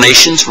 Jewish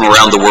donations from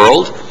around the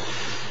world,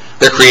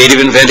 their creative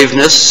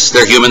inventiveness,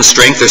 their human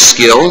strength, their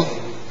skill.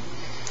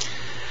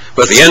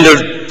 But the end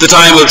of the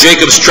time of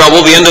Jacob's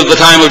trouble, the end of the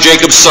time of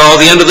Jacob's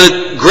sorrow, the end of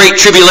the great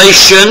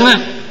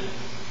tribulation,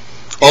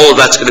 all of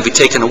that's going to be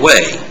taken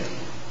away.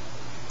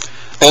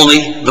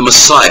 Only the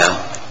Messiah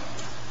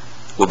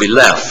will be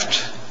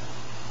left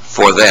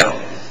for them.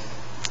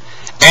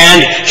 And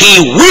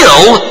he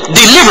will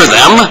deliver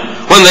them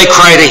when they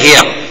cry to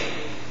him.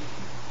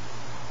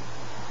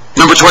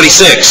 Number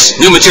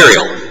 26, new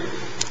material.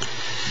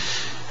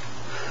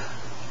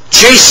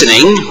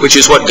 Chastening, which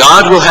is what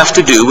God will have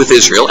to do with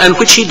Israel, and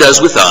which he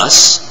does with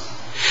us.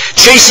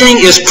 Chastening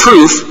is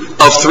proof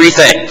of 3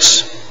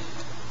 things.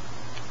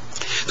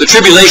 The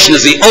tribulation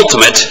is the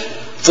ultimate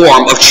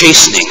form of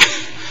chastening,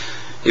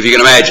 if you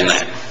can imagine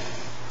that.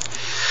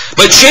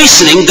 But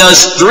chastening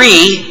does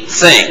 3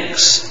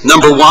 things.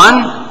 Number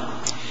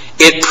 1,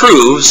 it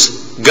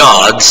proves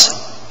God's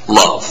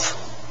love.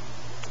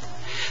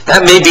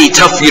 That may be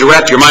tough for you to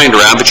wrap your mind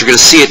around, but you're going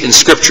to see it in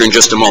Scripture in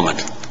just a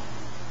moment.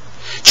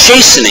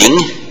 Chastening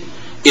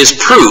is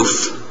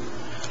proof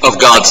of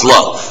God's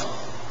love.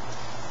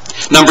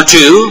 Number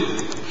 2,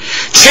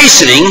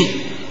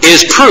 chastening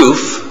is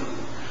proof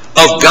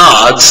of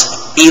God's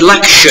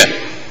election.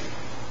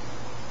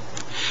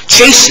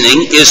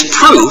 Chastening is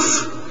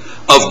proof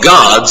of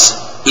God's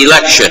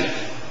election.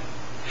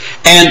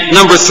 And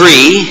number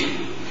 3,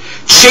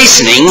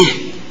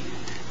 chastening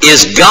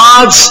is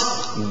God's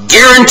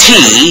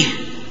guarantee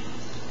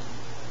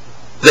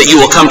that you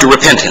will come to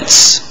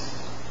repentance.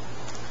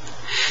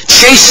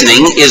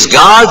 Chastening is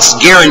God's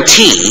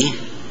guarantee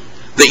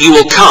that you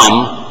will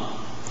come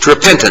to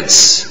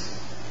repentance.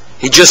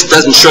 He just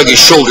doesn't shrug his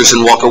shoulders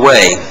and walk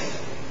away.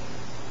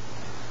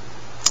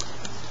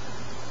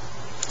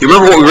 You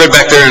remember what we read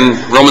back there in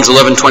Romans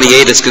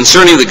 11:28? It's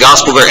concerning the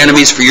gospel, their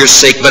enemies for your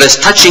sake, but as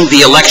touching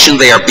the election,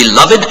 they are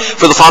beloved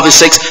for the Father's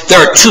sakes. There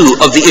are two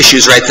of the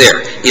issues right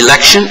there,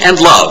 election and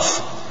love.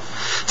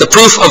 The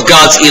proof of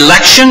God's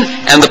election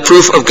and the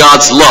proof of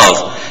God's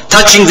love.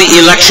 Touching the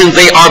election,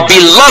 they are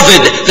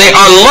beloved. They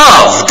are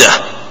loved.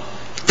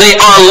 They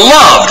are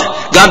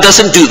loved. God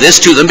doesn't do this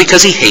to them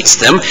because he hates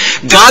them.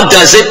 God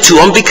does it to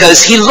them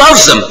because he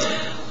loves them.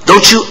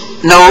 Don't you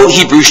know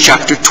Hebrews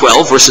chapter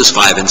 12, verses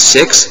 5 and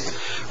 6?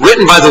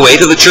 Written, by the way,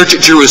 to the church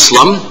at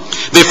Jerusalem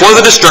before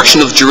the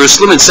destruction of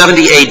Jerusalem in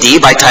 70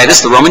 AD by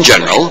Titus, the Roman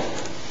general.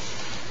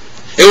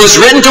 It was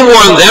written to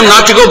warn them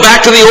not to go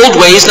back to the old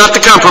ways, not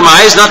to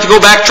compromise, not to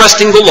go back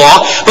trusting the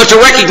law, but to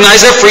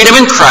recognize their freedom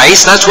in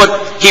Christ. That's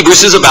what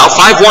Hebrews is about.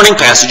 5 warning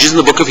passages in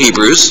the book of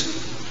Hebrews.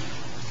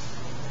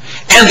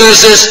 And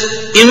there's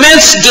this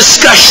immense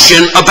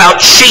discussion about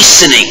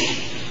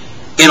chastening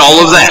in all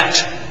of that.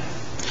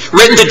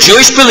 Written to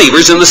Jewish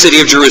believers in the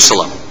city of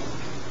Jerusalem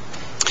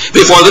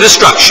before the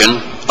destruction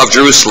of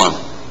Jerusalem.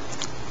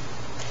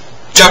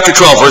 Chapter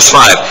 12, verse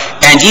 5.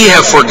 And ye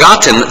have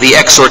forgotten the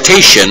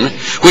exhortation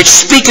which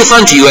speaketh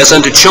unto you as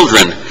unto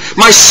children.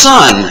 My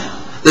son,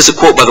 this is a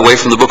quote, by the way,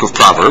 from the book of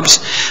Proverbs.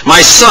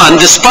 My son,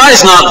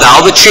 despise not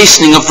thou the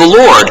chastening of the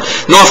Lord,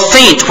 nor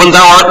faint when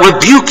thou art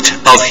rebuked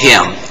of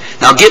him.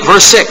 Now get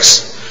verse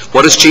 6.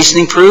 What does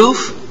chastening prove?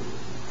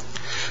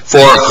 For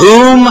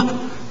whom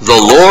the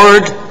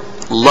Lord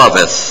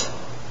loveth,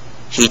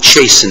 he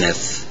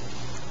chasteneth,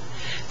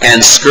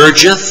 and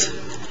scourgeth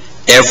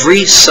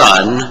every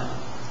son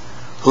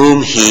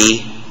whom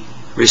he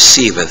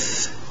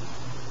receiveth.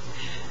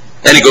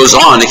 And it goes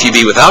on, if ye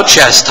be without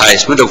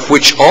chastisement, of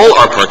which all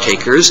are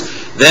partakers,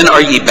 then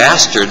are ye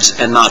bastards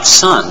and not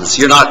sons.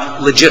 You're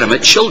not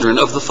legitimate children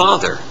of the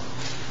Father.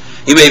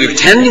 You may be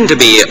pretending to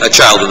be a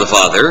child of the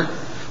Father,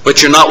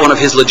 but you're not one of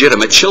his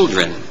legitimate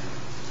children.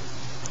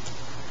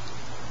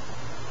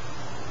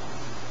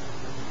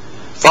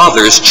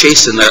 Fathers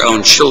chasten their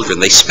own children.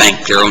 They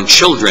spank their own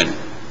children,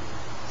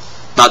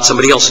 not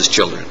somebody else's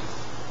children.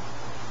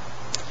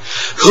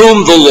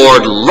 Whom the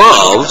Lord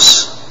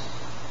loves,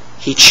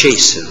 he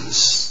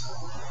chastens.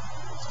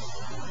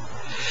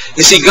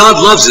 You see,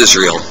 God loves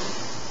Israel.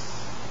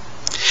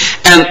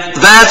 And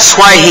that's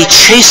why he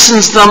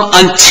chastens them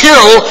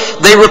until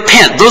they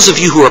repent. Those of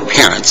you who are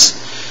parents,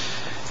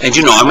 and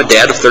you know I'm a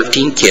dad of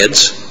 13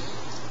 kids.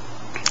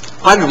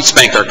 Why did we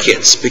spank our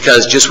kids?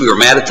 Because just we were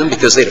mad at them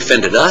because they'd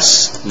offended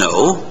us?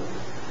 No.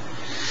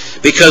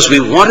 Because we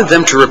wanted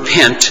them to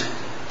repent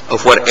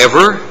of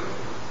whatever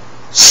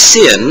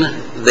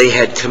sin they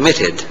had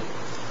committed.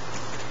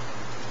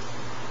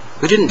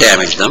 We didn't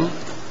damage them.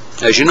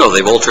 As you know,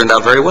 they've all turned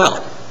out very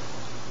well.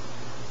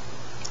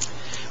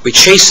 We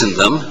chastened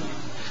them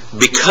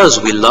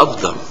because we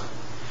loved them.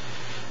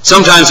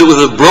 Sometimes it was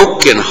with a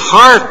broken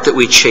heart that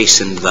we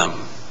chastened them.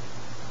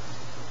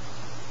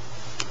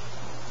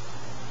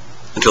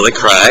 Until they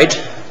cried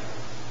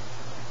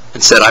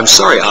and said, I'm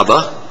sorry,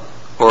 Abba.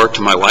 Or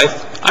to my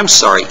wife, I'm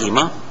sorry,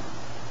 Ima.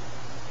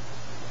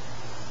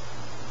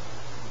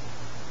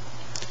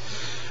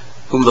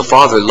 Whom the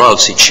Father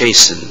loves, he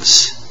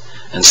chastens,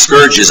 and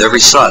scourges every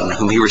son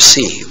whom he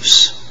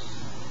receives.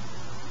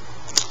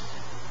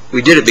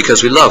 We did it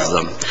because we love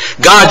them.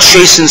 God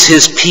chastens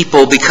his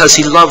people because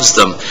he loves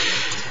them.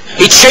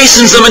 He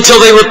chastens them until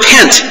they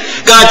repent.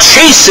 God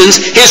chastens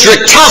his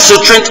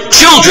recalcitrant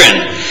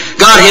children.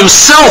 God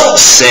himself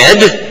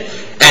said,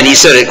 and he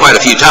said it quite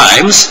a few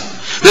times,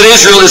 that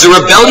Israel is a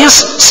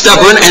rebellious,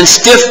 stubborn, and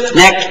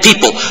stiff-necked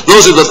people.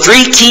 Those are the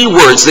three key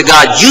words that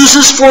God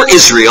uses for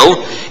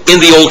Israel in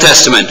the Old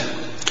Testament.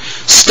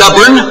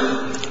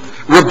 Stubborn,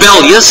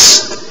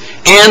 rebellious,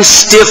 and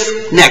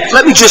stiff-necked.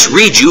 Let me just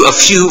read you a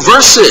few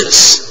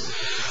verses.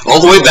 All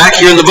the way back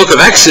here in the book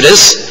of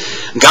Exodus,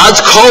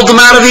 God's called them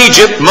out of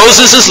Egypt.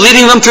 Moses is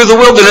leading them through the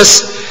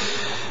wilderness.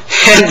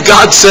 And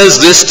God says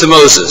this to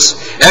Moses.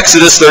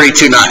 Exodus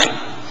 32:9.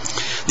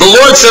 The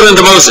Lord said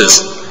unto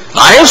Moses,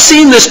 I have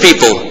seen this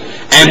people,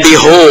 and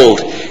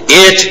behold,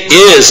 it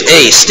is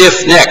a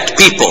stiff-necked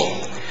people.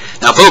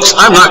 Now, folks,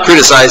 I'm not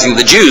criticizing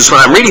the Jews when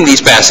I'm reading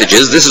these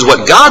passages. This is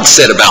what God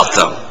said about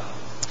them.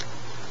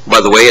 By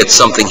the way, it's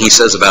something he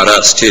says about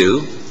us,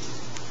 too.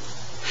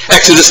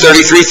 Exodus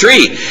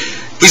 33:3.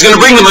 He's going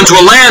to bring them into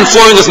a land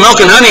flowing with milk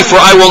and honey, for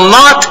I will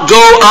not go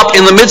up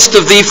in the midst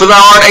of thee, for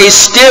thou art a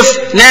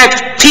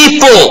stiff-necked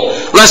people,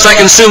 lest I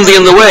consume thee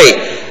in the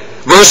way.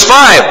 Verse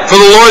 5, for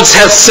the Lord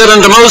hath said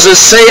unto Moses,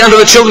 say unto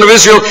the children of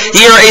Israel,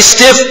 ye are a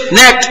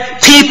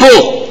stiff-necked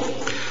people.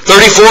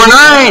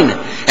 34:9,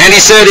 and he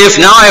said, if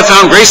now I have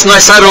found grace in thy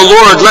sight, O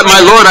Lord, let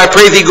my Lord, I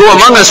pray thee, go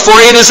among us, for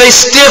it is a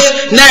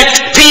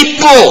stiff-necked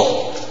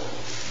people.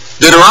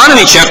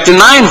 Deuteronomy chapter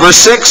 9,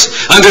 verse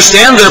 6.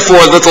 Understand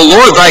therefore that the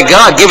Lord thy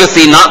God giveth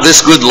thee not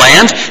this good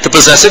land to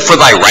possess it for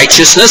thy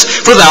righteousness,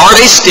 for thou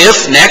art a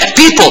stiff-necked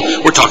people.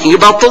 We're talking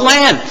about the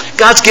land.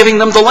 God's giving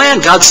them the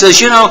land. God says,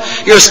 you're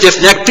a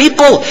stiff-necked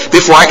people.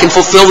 Before I can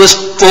fulfill this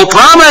full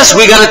promise,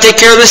 we got to take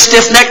care of this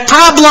stiff-necked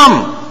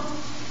problem.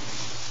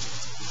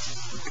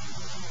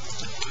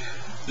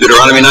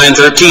 Deuteronomy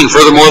 9:13,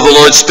 furthermore the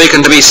Lord spake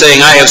unto me,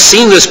 saying, I have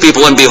seen this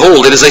people, and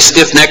behold, it is a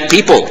stiff-necked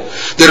people.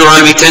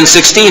 Deuteronomy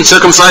 10:16,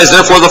 circumcise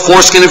therefore the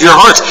foreskin of your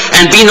hearts,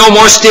 and be no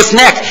more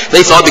stiff-necked.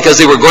 They thought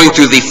because they were going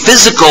through the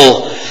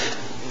physical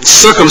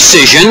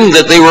circumcision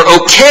that they were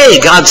okay.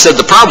 God said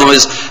the problem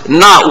is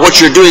not what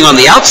you're doing on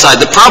the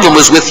outside, the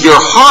problem is with your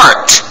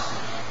heart.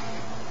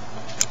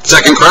 2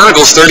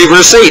 Chronicles 30,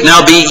 verse 8, now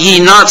be ye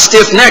not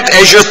stiff-necked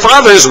as your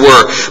fathers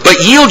were,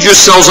 but yield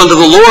yourselves unto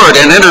the Lord,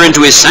 and enter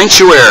into his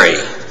sanctuary.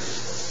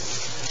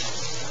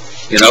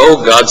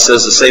 God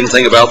says the same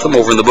thing about them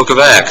over in the book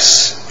of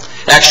Acts.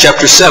 Acts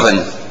chapter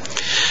 7.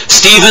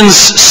 Stephen's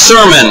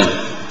sermon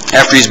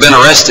after he's been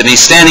arrested.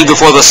 He's standing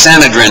before the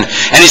Sanhedrin,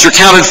 and he's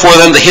recounted for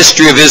them the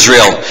history of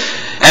Israel.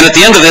 And at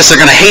the end of this, they're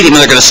going to hate him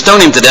and they're going to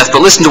stone him to death. But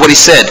listen to what he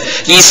said.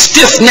 Ye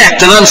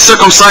stiff-necked and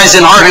uncircumcised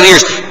in heart and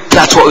ears.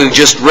 That's what we've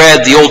just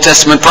read. The Old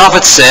Testament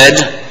prophet said.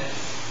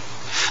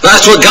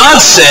 That's what God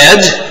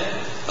said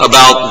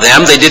about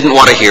them. They didn't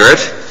want to hear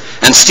it.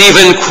 And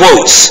Stephen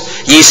quotes,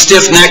 ye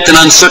stiff-necked and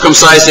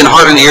uncircumcised in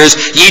heart and ears,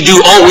 ye do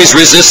always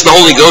resist the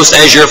Holy Ghost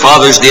as your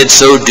fathers did,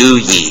 so do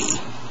ye.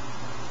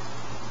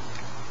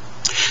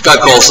 God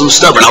calls them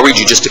stubborn. I'll read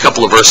you just a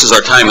couple of verses. Our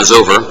time is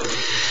over.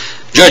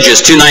 Judges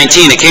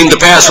 2:19, it came to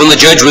pass when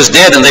the judge was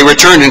dead, and they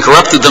returned and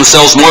corrupted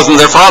themselves more than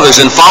their fathers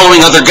in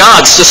following other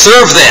gods to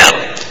serve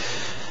them.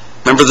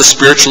 Remember the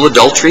spiritual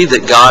adultery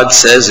that God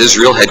says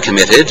Israel had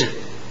committed?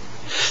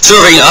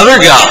 Serving other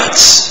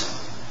gods.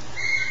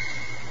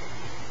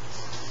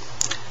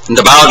 And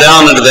to bow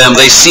down unto them,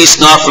 they ceased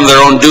not from their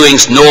own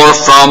doings, nor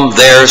from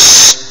their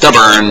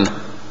stubborn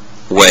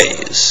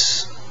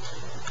ways.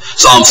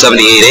 Psalm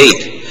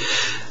 78:8.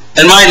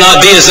 And might not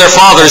be as their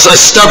fathers, a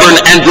stubborn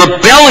and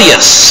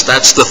rebellious,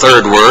 that's the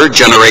third word,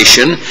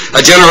 generation,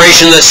 a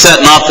generation that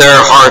set not their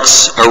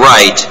hearts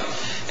aright,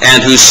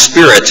 and whose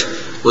spirit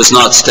was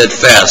not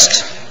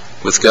steadfast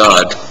with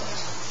God.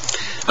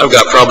 I've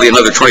got probably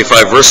another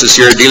 25 verses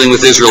here dealing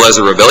with Israel as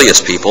a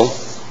rebellious people.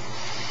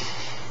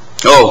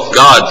 Oh,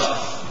 God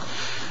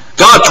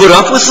put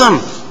up with them.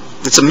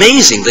 It's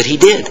amazing that he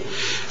did.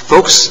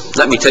 Folks,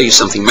 let me tell you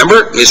something.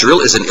 Remember,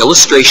 Israel is an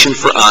illustration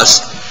for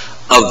us,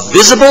 a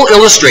visible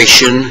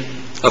illustration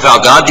of how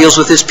God deals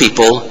with his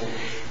people.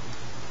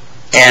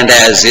 And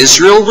as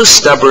Israel was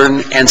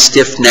stubborn and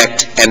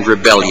stiff-necked and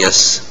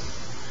rebellious,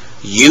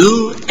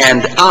 you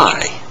and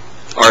I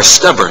are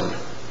stubborn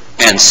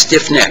and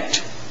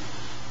stiff-necked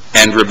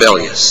and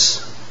rebellious.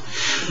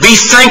 Be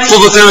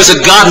thankful that there is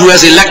a God who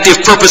has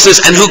elective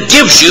purposes and who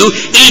gives you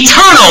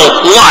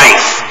eternal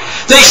life.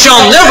 They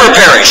shall never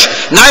perish,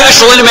 neither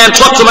shall any man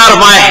pluck them out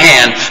of my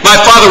hand. My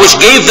Father which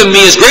gave them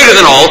me is greater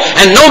than all,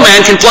 and no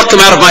man can pluck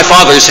them out of my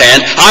Father's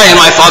hand. I and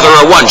my Father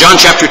are one. John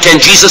chapter 10,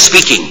 Jesus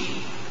speaking.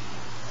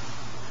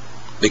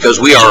 Because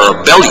we are a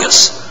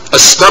rebellious, a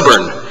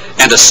stubborn,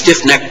 and a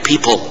stiff-necked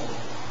people.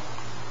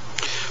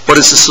 What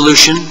is the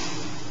solution?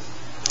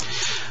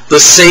 The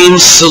same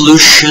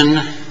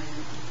solution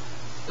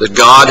that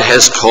God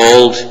has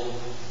called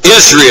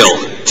Israel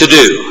to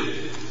do,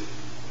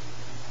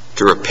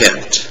 to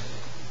repent.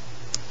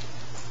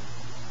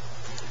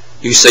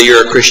 You say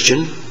you're a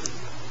Christian.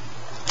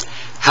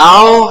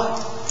 How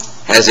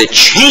has it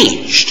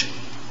changed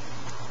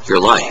your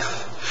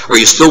life? Are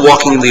you still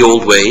walking in the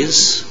old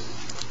ways?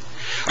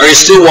 Are you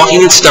still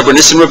walking in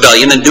stubbornness and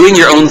rebellion and doing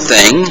your own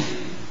thing?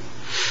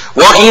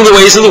 Walking in the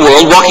ways of the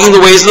world, walking in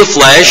the ways of the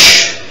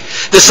flesh,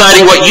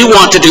 deciding what you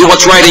want to do,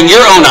 what's right in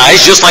your own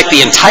eyes, just like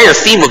the entire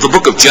theme of the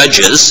book of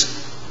Judges?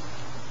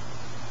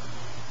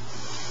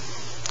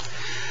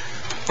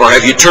 Or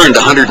have you turned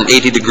 180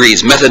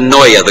 degrees?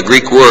 Metanoia, the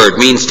Greek word,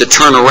 means to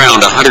turn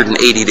around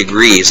 180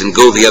 degrees and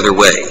go the other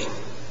way.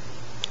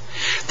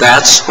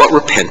 That's what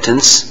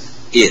repentance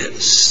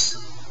is.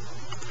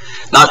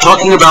 Not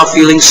talking about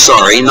feeling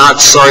sorry, not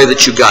sorry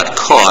that you got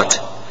caught,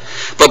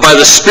 but by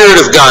the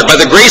Spirit of God, by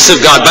the grace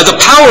of God, by the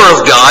power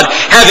of God,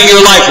 having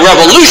your life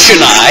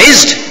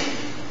revolutionized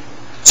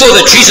so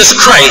that Jesus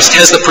Christ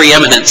has the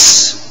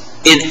preeminence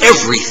in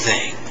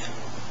everything.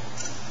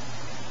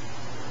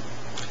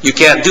 You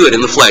can't do it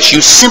in the flesh.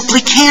 You simply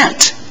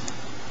can't.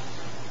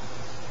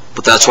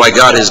 But that's why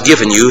God has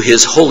given you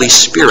his Holy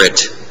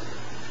Spirit.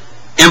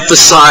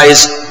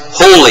 Emphasize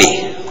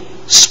Holy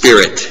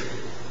Spirit.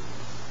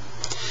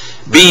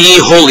 Be ye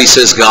holy,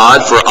 says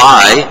God, for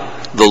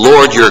I, the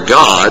Lord your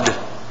God,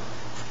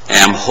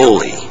 am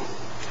holy.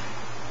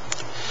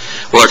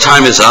 Well, our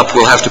time is up.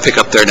 We'll have to pick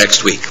up there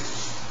next week.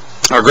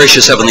 Our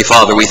gracious Heavenly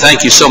Father, we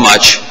thank you so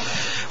much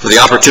for the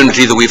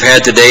opportunity that we've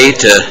had today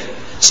to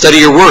study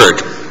your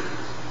word,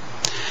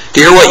 to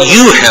hear what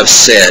you have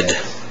said,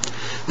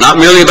 not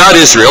merely about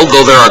Israel,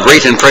 though there are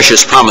great and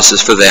precious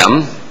promises for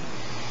them,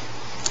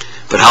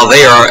 but how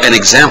they are an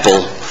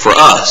example for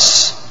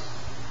us.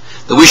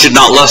 That we should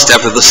not lust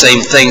after the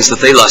same things that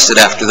they lusted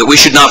after, that we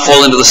should not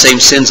fall into the same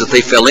sins that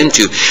they fell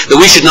into, that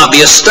we should not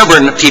be a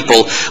stubborn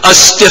people, a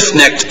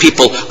stiff-necked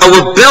people, a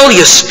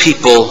rebellious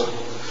people,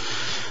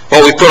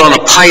 while we put on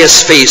a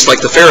pious face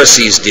like the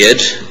Pharisees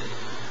did,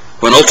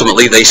 when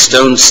ultimately they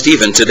stoned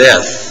Stephen to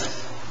death.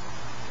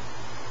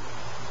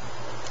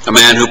 A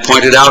man who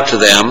pointed out to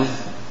them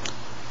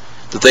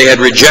that they had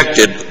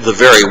rejected the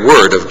very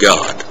Word of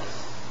God,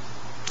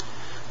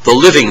 the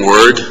living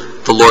Word,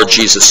 the Lord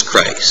Jesus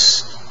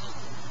Christ.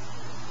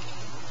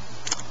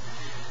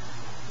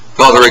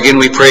 Father, again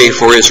we pray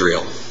for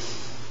Israel.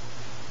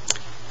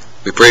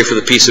 We pray for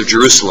the peace of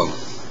Jerusalem.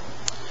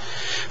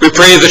 We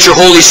pray that your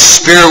Holy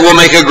Spirit will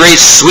make a great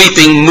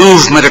sweeping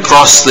movement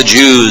across the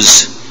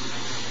Jews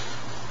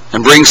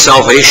and bring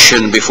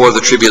salvation before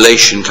the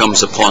tribulation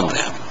comes upon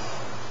them.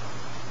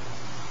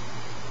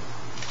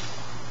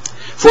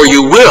 For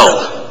you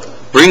will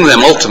bring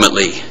them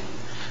ultimately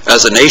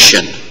as a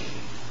nation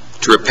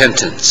to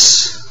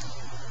repentance,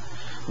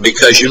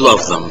 because you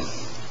love them.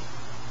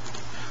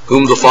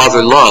 Whom the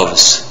Father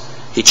loves,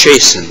 he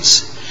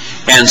chastens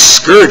and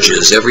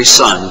scourges every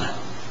son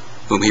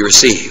whom he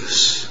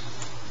receives.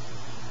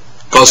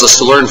 Cause us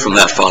to learn from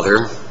that,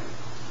 Father,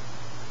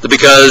 that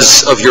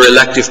because of your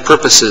elective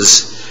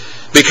purposes,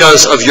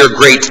 because of your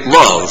great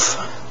love,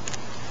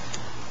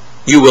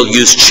 you will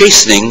use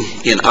chastening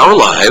in our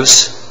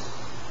lives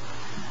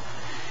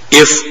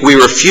if we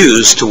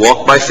refuse to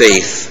walk by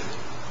faith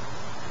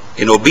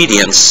in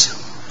obedience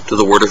to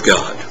the Word of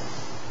God.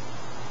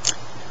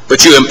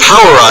 But you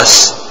empower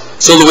us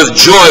so that with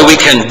joy we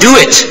can do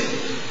it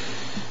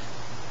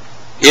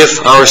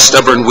if our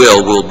stubborn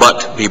will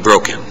but be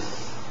broken.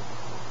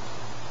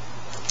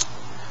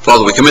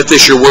 Father, we commit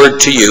this your word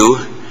to you,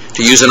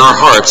 to use in our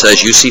hearts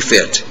as you see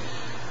fit.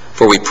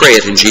 For we pray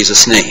it in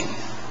Jesus' name.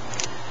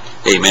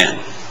 Amen.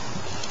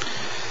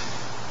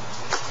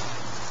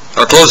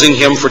 Our closing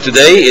hymn for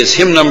today is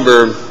hymn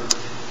number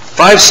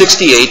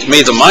 568,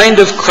 May the Mind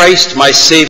of Christ my Savior